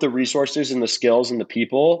had built the resources and the skills and the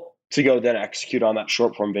people to go then execute on that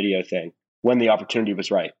short form video thing when the opportunity was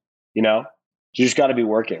right. You just got to be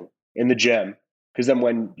working in the gym, because then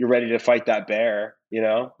when you're ready to fight that bear,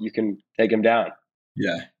 you can take him down.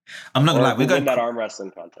 Yeah. I'm not gonna lie, we're going that arm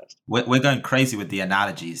wrestling contest. We're going crazy with the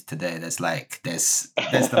analogies today. There's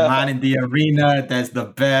the man in the arena, there's the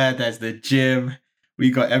bear, there's the gym. We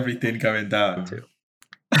got everything going down. Too.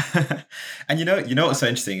 And you know what's so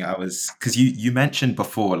interesting? Because you mentioned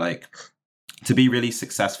before, like, to be really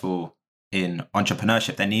successful in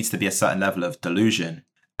entrepreneurship, there needs to be a certain level of delusion.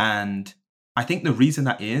 And I think the reason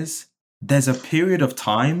that is, there's a period of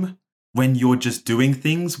time when you're just doing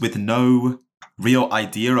things with no real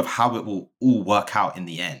idea of how it will all work out in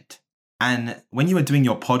the end. And when you were doing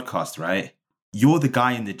your podcast, right, you're the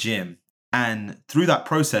guy in the gym. And through that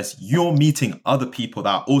process, you're meeting other people that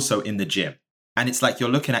are also in the gym. And it's like you're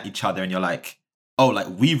looking at each other and you're like, oh, like,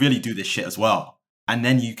 we really do this shit as well. And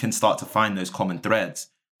then you can start to find those common threads.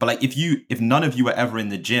 But like, if none of you were ever in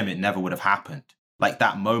the gym, it never would have happened. Like,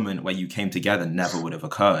 that moment where you came together never would have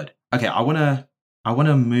occurred. Okay, I wanna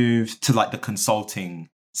move to like the consulting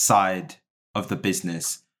side of the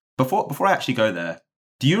business. Before I actually go there,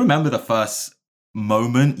 do you remember the first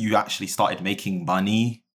moment you actually started making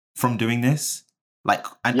money from doing this? Like,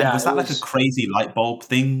 and was that like a crazy light bulb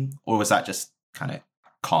thing, or was that just kind of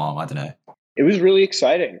calm? I don't know. It was really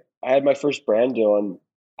exciting. I had my first brand deal, and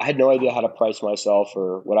I had no idea how to price myself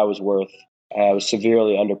or what I was worth. I was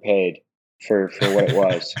severely underpaid for what it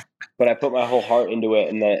was, but I put my whole heart into it,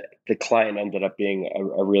 and the client ended up being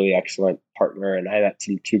a really excellent partner. And I had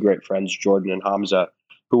two great friends, Jordan and Hamza,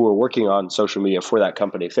 who were working on social media for that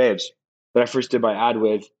company, Faves, that I first did my ad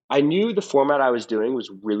with. I knew the format I was doing was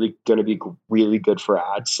really going to be really good for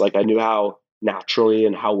ads. Like, I knew how naturally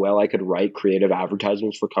and how well I could write creative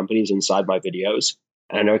advertisements for companies inside my videos.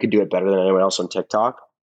 And I know I could do it better than anyone else on TikTok.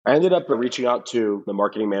 I ended up reaching out to the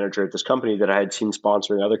marketing manager at this company that I had seen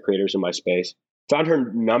sponsoring other creators in my space. Found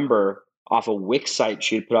her number off a Wix site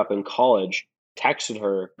she had put up in college, texted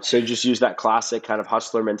her. So just use that classic kind of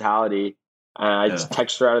hustler mentality. I just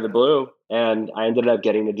texted her out of the blue, and I ended up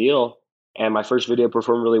getting the deal. And my first video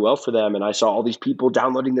performed really well for them. And I saw all these people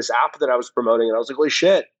downloading this app that I was promoting. And I was like, holy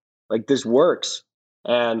shit, like, this works.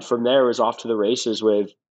 And from there, it was off to the races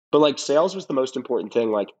but like, sales was the most important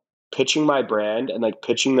thing. Like, pitching my brand and like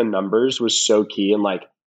pitching the numbers was so key, and like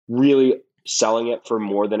really selling it for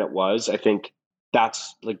more than it was. I think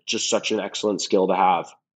that's like just such an excellent skill to have,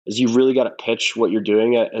 is you really got to pitch what you're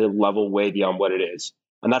doing at a level way beyond what it is.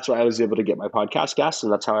 And that's why I was able to get my podcast guests,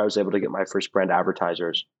 and that's how I was able to get my first brand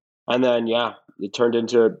advertisers. And then, it turned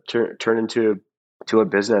into a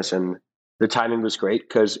business, and the timing was great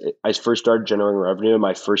because I first started generating revenue in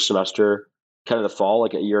my first semester, kind of the fall,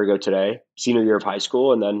 like a year ago today, senior year of high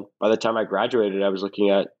school. And then by the time I graduated, I was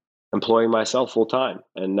looking at employing myself full time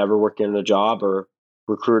and never working in a job or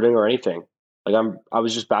recruiting or anything. Like, I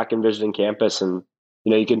was just back and visiting campus, and,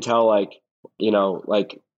 you can tell like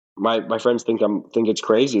my friends think it's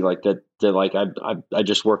crazy, like that like I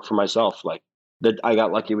just work for myself, like that I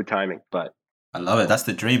got lucky with timing. But I love it. That's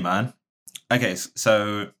the dream, man. Okay,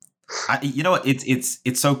 so you know what?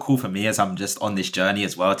 It's so cool for me as I'm just on this journey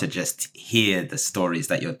as well to just hear the stories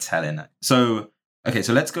that you're telling. So okay,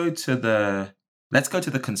 so let's go to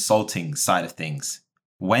the consulting side of things.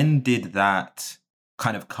 When did that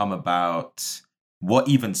kind of come about? What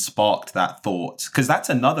even sparked that thought? Because that's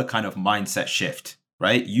another kind of mindset shift,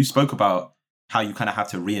 right? You spoke about how you kind of have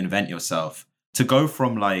to reinvent yourself to go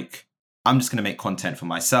from like, I'm just going to make content for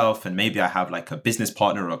myself, and maybe I have like a business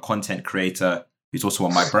partner or a content creator who's also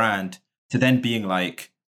on my brand, to then being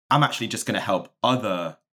like, I'm actually just going to help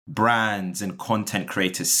other brands and content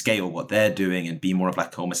creators scale what they're doing and be more of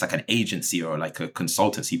like almost like an agency or like a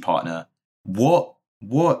consultancy partner. What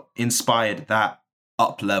inspired that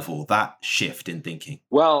up level, that shift in thinking?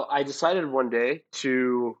 well, I decided one day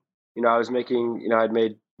to, I was making, I'd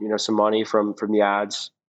made, some money from the ads,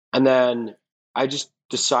 and then I just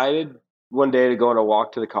decided one day to go on a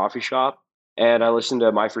walk to the coffee shop, and I listened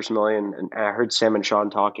to My First Million, and I heard Sam and Sean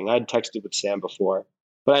talking. I had texted with Sam before,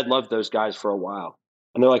 but I'd loved those guys for a while,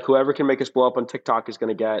 and they're like, whoever can make us blow up on TikTok is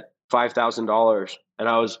going to get $5,000,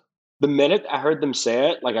 and the minute I heard them say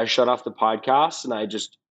it, like I shut off the podcast, and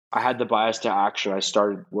I had the bias to action. I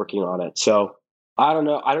started working on it. So I don't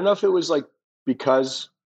know. I don't know if it was like because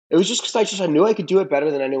it was just because I knew I could do it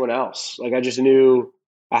better than anyone else. Like I just knew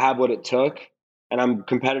I had what it took, and I'm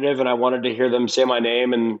competitive, and I wanted to hear them say my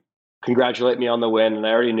name and congratulate me on the win. And I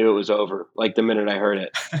already knew it was over like the minute I heard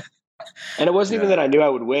it. And it wasn't even Yeah. that I knew I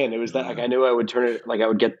would win. It was that like I knew I would turn it, like I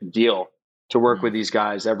would get the deal to work with these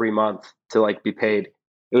guys every month to like be paid.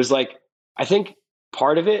 It was like I think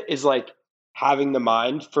part of it is like having the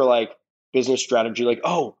mind for like business strategy. Like,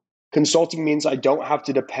 oh, consulting means I don't have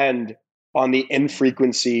to depend on the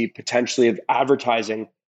infrequency potentially of advertising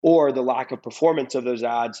or the lack of performance of those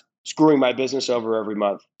ads screwing my business over every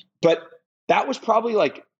month. But that was probably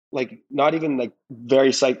like not even like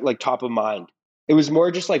very like top of mind. It was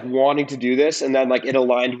more just like wanting to do this, and then like it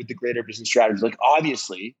aligned with the greater business strategy, like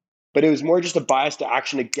obviously, but it was more just a bias to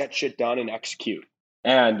action to get shit done and execute.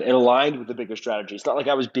 And it aligned with the bigger strategy. It's not like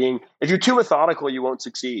I was if you're too methodical, you won't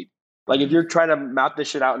succeed. Like if you're trying to map this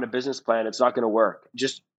shit out in a business plan, it's not going to work.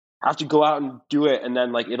 Just have to go out and do it. And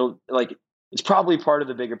then like, it's probably part of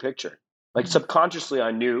the bigger picture. Like subconsciously, I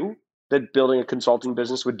knew that building a consulting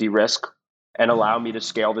business would de-risk and allow me to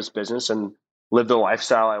scale this business and live the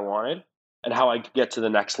lifestyle I wanted and how I could get to the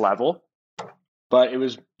next level. But it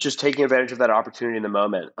was just taking advantage of that opportunity in the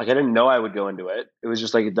moment. Like I didn't know I would go into it. It was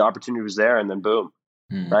just like the opportunity was there, and then boom,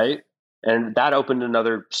 right? And that opened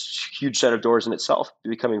another huge set of doors in itself.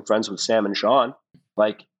 Becoming friends with Sam and Sean,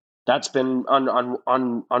 like that's been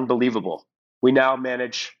unbelievable. We now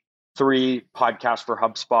manage 3 podcasts for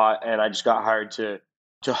HubSpot, and I just got hired to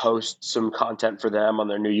host some content for them on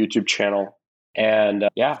their new YouTube channel. And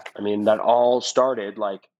yeah, I mean that all started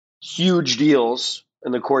like huge deals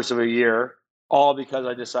in the course of a year, all because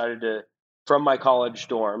I decided to, from my college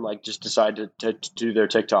dorm, like just decide to do their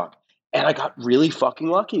TikTok. And I got really fucking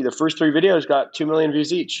lucky. The first 3 videos got 2 million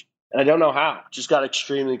views each. And I don't know how. Just got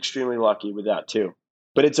extremely, extremely lucky with that too.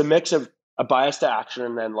 But it's a mix of a bias to action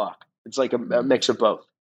and then luck. It's like a mix of both.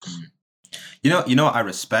 You know what I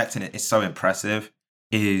respect, and it's so impressive,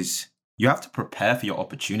 is you have to prepare for your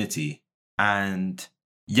opportunity. And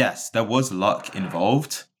yes, there was luck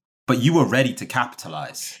involved, but you were ready to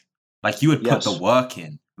capitalize. Like you had put the work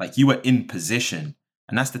in, like you were in position.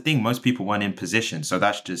 And that's the thing, most people weren't in position. So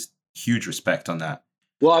that's just huge respect on that.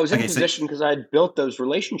 Well, I was in position because I had built those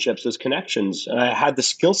relationships, those connections, and I had the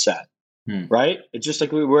skill set, right? It's just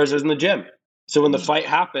like whereas I was in the gym. So when the fight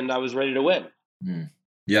happened, I was ready to win.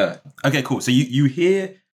 Yeah. Okay, cool. So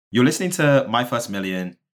you're listening to My First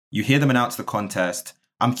Million, you hear them announce the contest.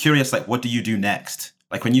 I'm curious, like, what do you do next?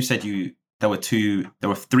 Like when you said there were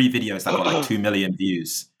 3 videos that got like 2 million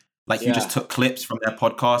views. Like you just took clips from their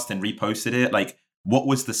podcast and reposted it. Like what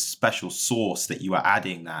was the special sauce that you were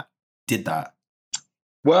adding that did that?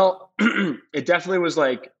 Well, it definitely was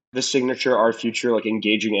like the signature Our Future, like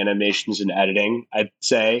engaging animations and editing, I'd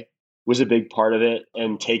say was a big part of it.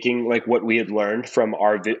 And taking like what we had learned from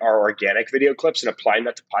our organic video clips and applying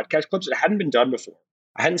that to podcast clips. It hadn't been done before.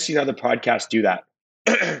 I hadn't seen other podcasts do that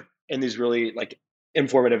in these really like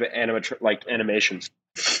informative animations.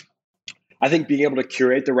 I think being able to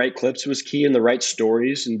curate the right clips was key, and the right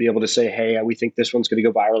stories, and be able to say, hey, we think this one's going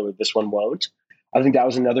to go viral or this one won't. I think that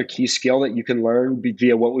was another key skill that you can learn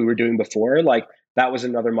via what we were doing before. Like that was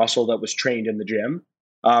another muscle that was trained in the gym.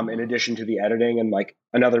 In addition to the editing, and like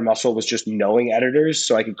another muscle was just knowing editors.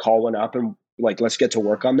 So I could call one up and let's get to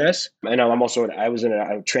work on this. And I'm also, I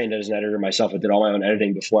trained as an editor myself. I did all my own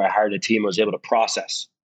editing before I hired a team. I was able to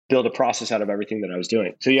build a process out of everything that I was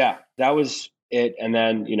doing. So yeah, that was it. And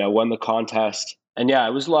then, won the contest. And yeah,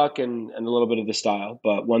 it was luck and a little bit of the style,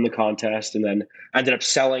 but won the contest. And then I ended up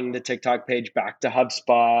selling the TikTok page back to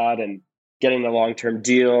HubSpot and getting the long-term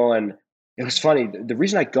deal. And it was funny. The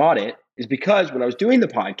reason I got it is because when I was doing the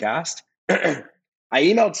podcast, I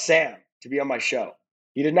emailed Sam to be on my show.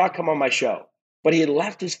 He did not come on my show, but he had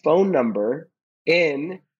left his phone number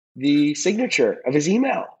in the signature of his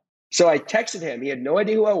email. So I texted him. He had no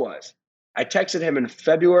idea who I was. I texted him in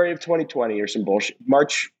February of 2020 or some bullshit,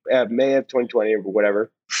 May of 2020 or whatever.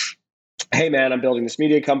 Hey man, I'm building this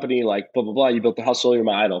media company, like blah, blah, blah. You built the hustle. You're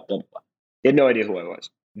my idol, blah, blah, blah. He had no idea who I was.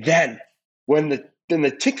 Then when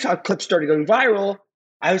the TikTok clip started going viral,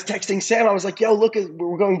 I was texting Sam. I was like, yo, look,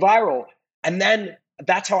 we're going viral. And then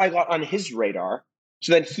that's how I got on his radar.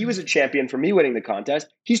 So then he was a champion for me winning the contest.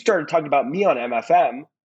 He started talking about me on MFM.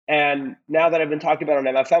 And now that I've been talking about on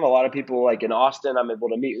MFM, a lot of people like in Austin, I'm able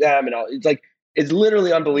to meet them. And it's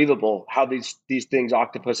literally unbelievable how these things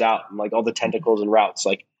octopus out and like all the tentacles and routes.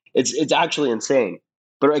 Like it's actually insane.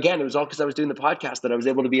 But again, it was all because I was doing the podcast that I was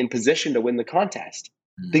able to be in position to win the contest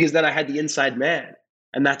because then I had the inside man,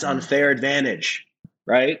 and that's unfair advantage,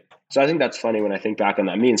 right? So I think that's funny when I think back on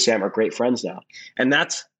that. Me and Sam are great friends now. And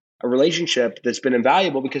that's a relationship that's been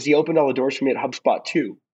invaluable because he opened all the doors for me at HubSpot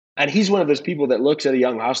too. And he's one of those people that looks at a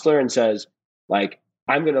young hustler and says, like,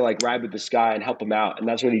 I'm going to like ride with this guy and help him out. And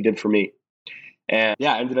that's what he did for me. And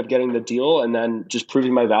yeah, I ended up getting the deal and then just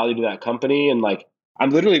proving my value to that company. And like, I'm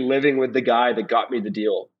literally living with the guy that got me the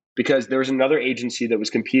deal because there was another agency that was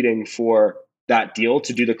competing for that deal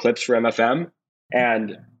to do the clips for MFM.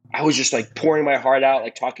 And I was just like pouring my heart out,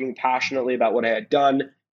 like talking passionately about what I had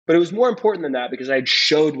done. But it was more important than that because I had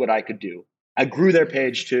showed what I could do. I grew their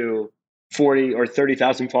page to 40 or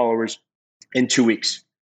 30,000 followers in 2 weeks.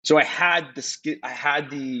 So I had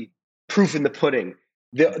the proof in the pudding.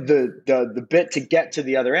 The bit to get to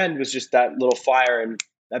the other end was just that little fire and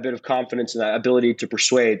that bit of confidence and that ability to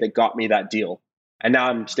persuade that got me that deal. And now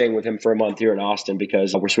I'm staying with him for a month here in Austin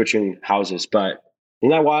because we're switching houses. But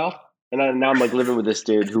isn't that wild? And now I'm like living with this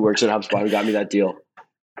dude who works at HubSpot who got me that deal.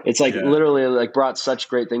 It's like literally like brought such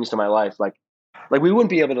great things to my life. Like we wouldn't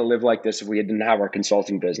be able to live like this if we didn't have our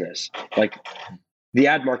consulting business. Like the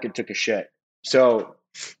ad market took a shit. So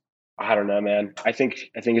I don't know, man. I think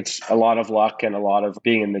it's a lot of luck and a lot of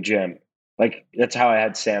being in the gym. Like that's how I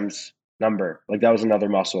had Sam's number. Like that was another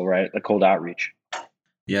muscle, right? The cold outreach.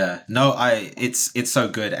 Yeah, no, it's so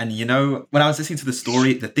good. And when I was listening to the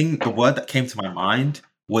story, the word that came to my mind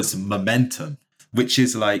was momentum, which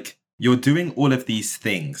is like you're doing all of these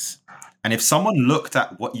things. And if someone looked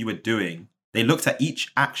at what you were doing, they looked at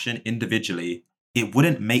each action individually, it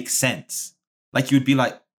wouldn't make sense. Like you'd be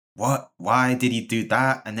like, what? Why did he do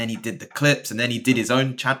that? And then he did the clips and then he did his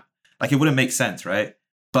own chat. Like it wouldn't make sense, right?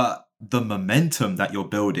 But the momentum that you're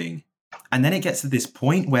building, and then it gets to this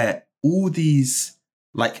point where all these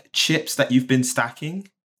like chips that you've been stacking,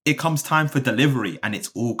 it comes time for delivery and it's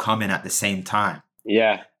all coming at the same time.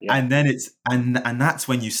 Yeah. And then and that's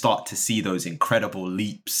when you start to see those incredible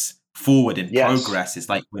leaps forward in progress. It's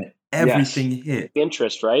like when everything hits.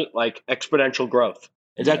 Interest, right? Like exponential growth.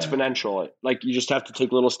 It's exponential. Like you just have to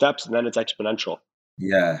take little steps and then it's exponential.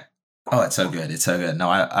 Yeah. Oh, it's so good. It's so good. No,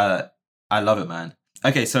 I love it, man.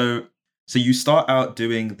 Okay, so you start out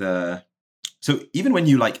doing so even when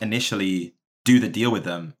you like initially do the deal with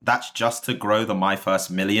them, that's just to grow the My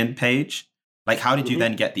First Million page. Like, how did you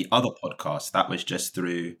then get the other podcast? That was just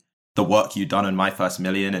through the work you've done on My First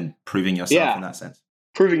Million and proving yourself in that sense.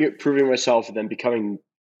 Proving myself and then becoming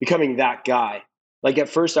that guy. Like at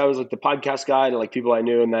first I was like the podcast guy to like people I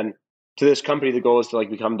knew. And then to this company, the goal is to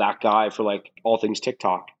like become that guy for like all things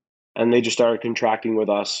TikTok. And they just started contracting with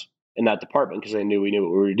us in that department because they knew we knew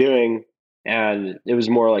what we were doing. And it was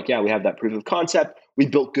more like, we have that proof of concept. We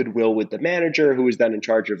built goodwill with the manager who was then in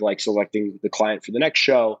charge of like selecting the client for the next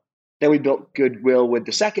show. Then we built goodwill with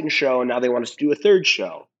the second show. And now they want us to do a third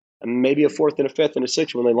show and maybe a fourth and a fifth and a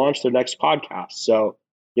sixth when they launch their next podcast. So,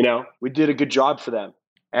 we did a good job for them.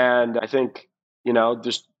 And I think,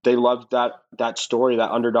 just they loved that story, that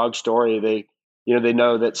underdog story. They, they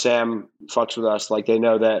know that Sam fucks with us. Like they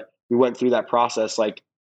know that we went through that process. Like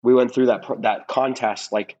we went through that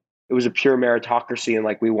contest. Like it was a pure meritocracy and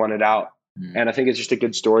like we won it out. And I think it's just a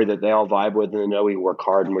good story that they all vibe with and they know we work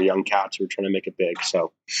hard and we're young cats who are trying to make it big.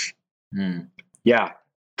 So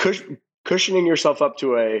cushioning yourself up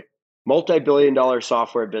to a multi-billion-dollar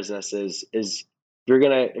software business is if you're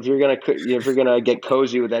gonna get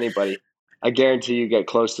cozy with anybody, I guarantee you get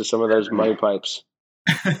close to some of those money pipes.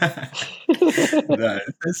 No,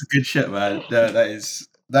 that's good shit, man. No, that is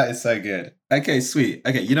so good. Okay, sweet.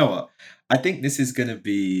 Okay, you know what? I think this is gonna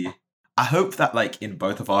be. I hope that like in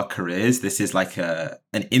both of our careers, this is like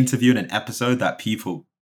an interview and an episode that people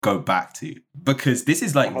go back to, because this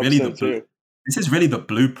is I like hope really so too. this is really the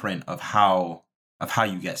blueprint of how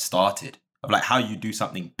you get started, of like how you do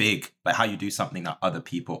something big, like how you do something that other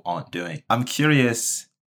people aren't doing. I'm curious.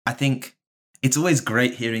 I think it's always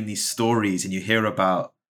great hearing these stories, and you hear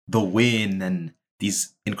about the win and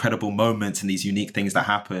these incredible moments and these unique things that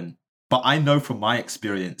happen. But I know from my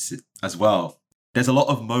experience as well, there's a lot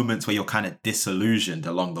of moments where you're kind of disillusioned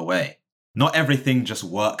along the way. Not everything just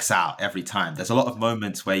works out every time. There's a lot of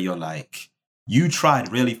moments where you're like, you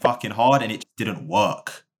tried really fucking hard and it just didn't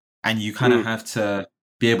work. And you kind of have to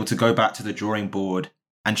be able to go back to the drawing board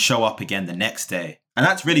and show up again the next day. And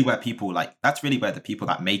that's really where that's really where the people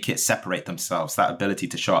that make it separate themselves, that ability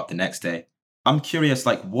to show up the next day. I'm curious,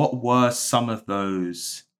 like, what were some of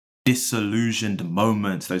those disillusioned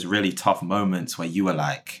moments, those really tough moments where you were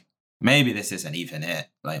like, maybe this isn't even it.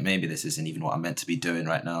 Like, maybe this isn't even what I'm meant to be doing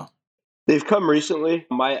right now. They've come recently.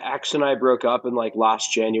 My ex and I broke up in like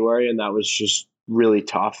last January, and that was just really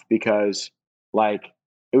tough because like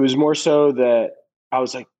it was more so that I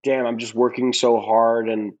was like, damn, I'm just working so hard,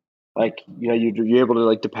 and like, you're able to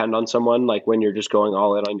like depend on someone like when you're just going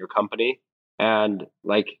all in on your company, and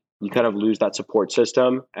like you kind of lose that support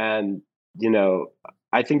system. And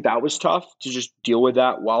I think that was tough to just deal with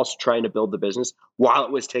that whilst trying to build the business while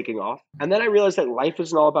it was taking off. And then I realized that life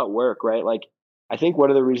isn't all about work, right? Like I think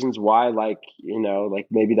one of the reasons why, like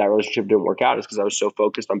maybe that relationship didn't work out is because I was so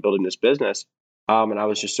focused on building this business, and I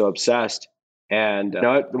was just so obsessed. And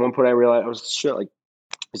at one point I realized I was shit. Like,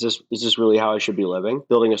 is this really how I should be living?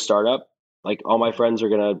 Building a startup? Like, all my friends are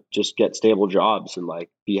gonna just get stable jobs and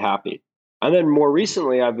like be happy. And then more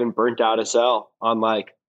recently, I've been burnt out as hell on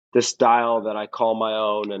like this style that I call my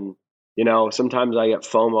own, and sometimes I get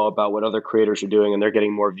FOMO about what other creators are doing, and they're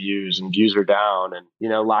getting more views, and views are down,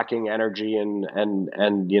 and lacking energy, and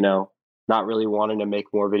not really wanting to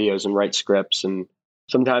make more videos and write scripts. And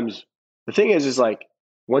sometimes the thing is like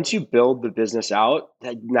once you build the business out,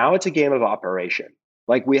 now it's a game of operation.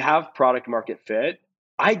 Like, we have product market fit.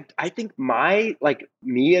 I think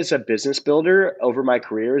me as a business builder over my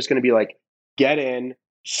career is going to be like, get in,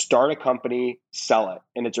 start a company, sell it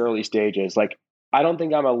in its early stages. Like, I don't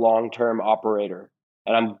think I'm a long-term operator,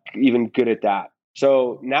 and I'm even good at that.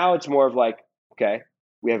 So now it's more of like, okay,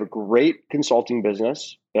 we have a great consulting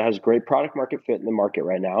business. It has great product market fit in the market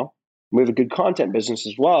right now. We have a good content business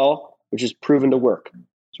as well, which is proven to work.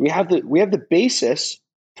 So we have the basis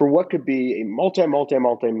for what could be a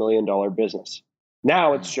multi-million dollar business.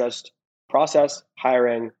 Now it's just process,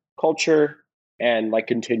 hiring, culture, and like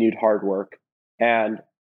continued hard work. And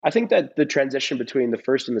I think that the transition between the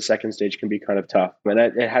first and the second stage can be kind of tough. And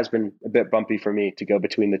it has been a bit bumpy for me to go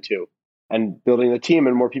between the two. And building the team,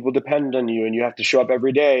 and more people depend on you, and you have to show up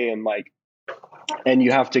every day, and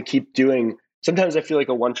you have to keep doing. Sometimes I feel like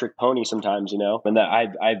a one-trick pony sometimes, and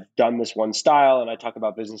that I've done this one style, and I talk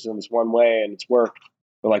about business in this one way, and it's worked.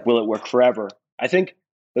 But like, will it work forever? I think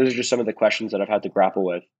those are just some of the questions that I've had to grapple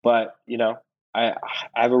with. But I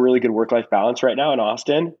have a really good work-life balance right now in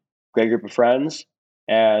Austin. Great group of friends,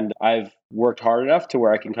 and I've worked hard enough to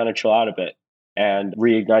where I can kind of chill out a bit and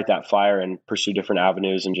reignite that fire and pursue different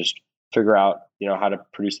avenues and just figure out how to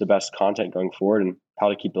produce the best content going forward and how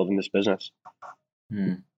to keep building this business.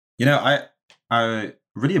 I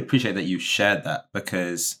really appreciate that you shared that,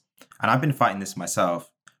 because, and I've been fighting this myself,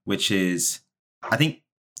 which is, I think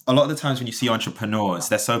a lot of the times when you see entrepreneurs,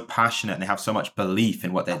 they're so passionate and they have so much belief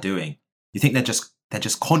in what they're doing. You think they're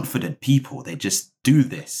just confident people. They just do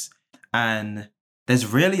this. And there's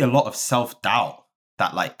really a lot of self-doubt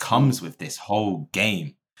that like comes with this whole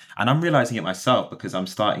game. And I'm realizing it myself, because I'm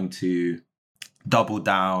starting to double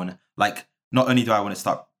down. Like, not only do I want to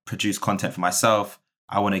start produce content for myself,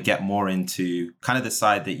 I want to get more into kind of the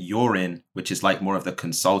side that you're in, which is like more of the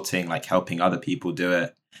consulting, like helping other people do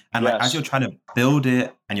it. And like, as you're trying to build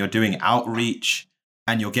it and you're doing outreach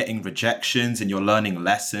and you're getting rejections and you're learning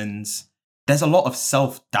lessons, there's a lot of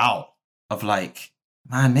self-doubt of like,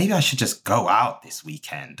 man, maybe I should just go out this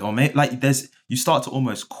weekend. Or maybe like you start to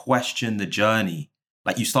almost question the journey.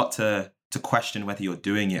 Like, you start to question whether you're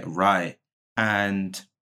doing it right. And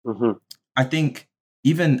I think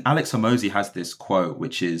even Alex Hormozi has this quote,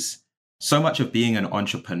 which is, so much of being an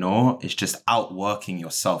entrepreneur is just outworking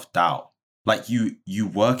your self-doubt. Like, you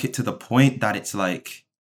work it to the point that it's like,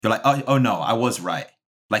 you're like, oh no, I was right.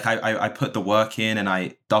 Like, I put the work in and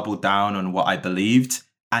I doubled down on what I believed,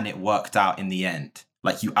 and it worked out in the end.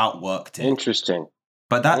 Like, you outworked it. Interesting.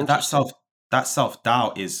 But that that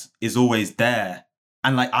self-doubt is always there.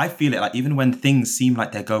 And like, I feel it, like, even when things seem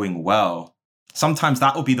like they're going well, sometimes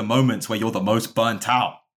that will be the moments where you're the most burnt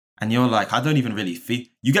out. And you're like, I don't even really feel,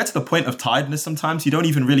 you get to the point of tiredness sometimes, you don't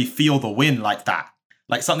even really feel the win like that.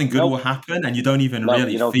 Like something good will happen and you don't even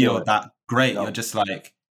really feel that great. You're just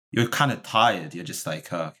like, you're kind of tired. You're just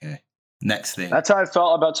like, oh, okay, next thing. That's how I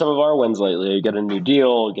felt about some of our wins lately. You get a new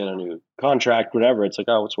deal, get a new contract, whatever. It's like,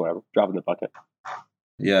 oh, it's whatever. Drop in the bucket.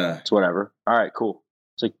 Yeah. It's whatever. All right, cool.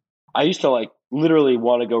 It's like, I used to like literally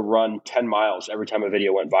want to go run 10 miles every time a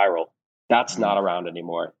video went viral. That's not around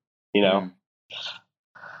anymore, you know?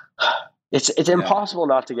 It's impossible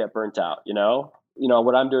not to get burnt out, you know? You know,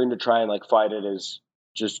 what I'm doing to try and like fight it is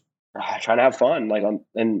just trying to have fun, like,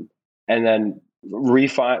 and then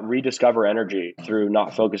rediscover energy through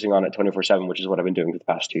not focusing on it 24/7, which is what I've been doing for the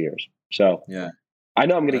past 2 years. So yeah, I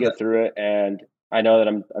know I'm going to get through it, and I know that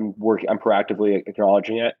I'm proactively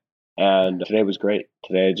acknowledging it. And today was great.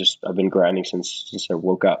 Today, I've been grinding since I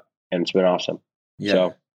woke up, and it's been awesome. Yeah.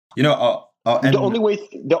 So, you know, the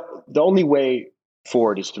only way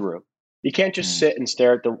forward is through. You can't just sit and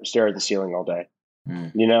stare at the ceiling all day.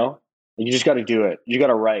 You know, you just got to do it. You got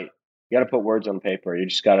to write. You got to put words on paper. You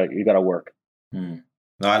got to work. No,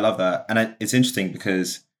 I love that, and it's interesting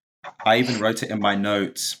because I even wrote it in my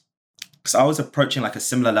notes because I was approaching like a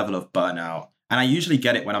similar level of burnout, and I usually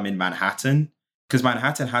get it when I'm in Manhattan because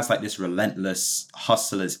Manhattan has like this relentless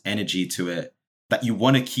hustler's energy to it that you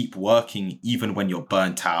want to keep working even when you're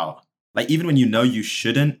burnt out. Like even when you know you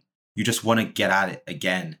shouldn't, you just want to get at it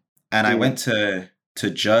again. And I went to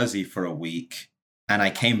Jersey for a week, and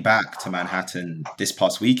I came back to Manhattan this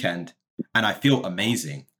past weekend, and I feel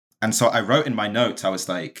amazing. And so I wrote in my notes, I was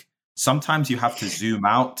like, sometimes you have to zoom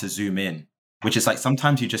out to zoom in, which is like,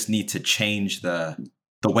 sometimes you just need to change the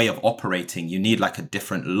way of operating. You need like a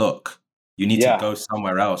different look. You need to go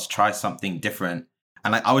somewhere else, try something different.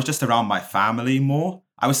 And like, I was just around my family more.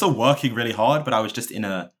 I was still working really hard, but I was just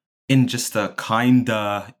in just a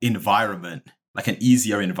kinder environment, like an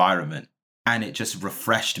easier environment. And it just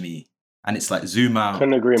refreshed me. And it's like, zoom out,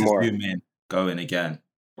 couldn't agree more. Zoom in, go in again.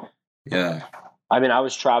 Yeah. I mean, I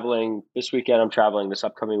was traveling this weekend. I'm traveling this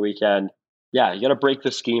upcoming weekend. Yeah, you got to break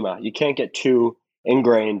the schema. You can't get too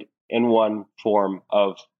ingrained in one form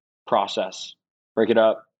of process. Break it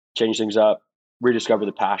up, change things up, rediscover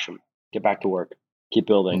the passion, get back to work, keep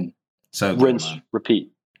building. So rinse, good,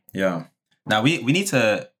 repeat. Yeah. Now we need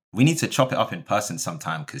to chop it up in person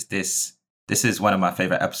sometime because this is one of my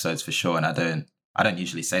favorite episodes for sure, and I don't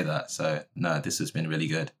usually say that. So no, this has been really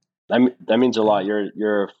good. That means a lot.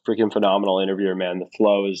 You're a freaking phenomenal interviewer, man. The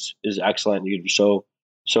flow is excellent. You're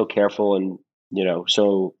so careful and, you know,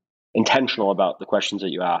 so intentional about the questions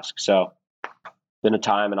that you ask. So been a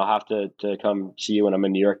time, and I'll have to come see you when I'm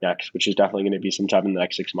in New York next, which is definitely going to be sometime in the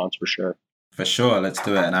next 6 months for sure. For sure, let's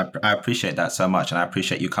do it. And I appreciate that so much, and I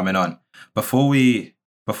appreciate you coming on. Before we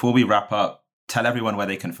wrap up, tell everyone where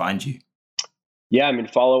they can find you. Yeah, I mean,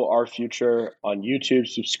 follow Our Future on YouTube,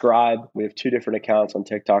 subscribe. We have 2 different accounts on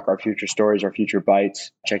TikTok, Our Future Stories, Our Future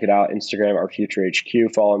Bites. Check it out. Instagram, Our Future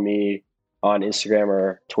HQ. Follow me on Instagram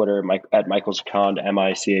or Twitter at Michael Sikand,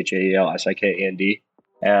 MichaelSikand.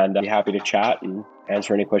 And I'd be happy to chat and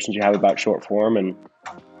answer any questions you have about short form. And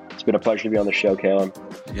it's been a pleasure to be on the show, Caleb.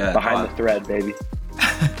 Yeah, Behind the thread, baby.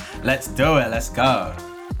 Let's do it. Let's go.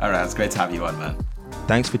 All right, it's great to have you on, man.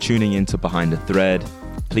 Thanks for tuning in to Behind the Thread.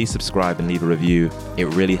 Please subscribe and leave a review. It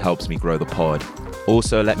really helps me grow the pod.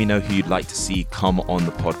 Also, let me know who you'd like to see come on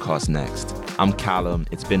the podcast next. I'm Callum.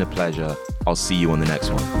 It's been a pleasure. I'll see you on the next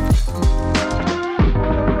one.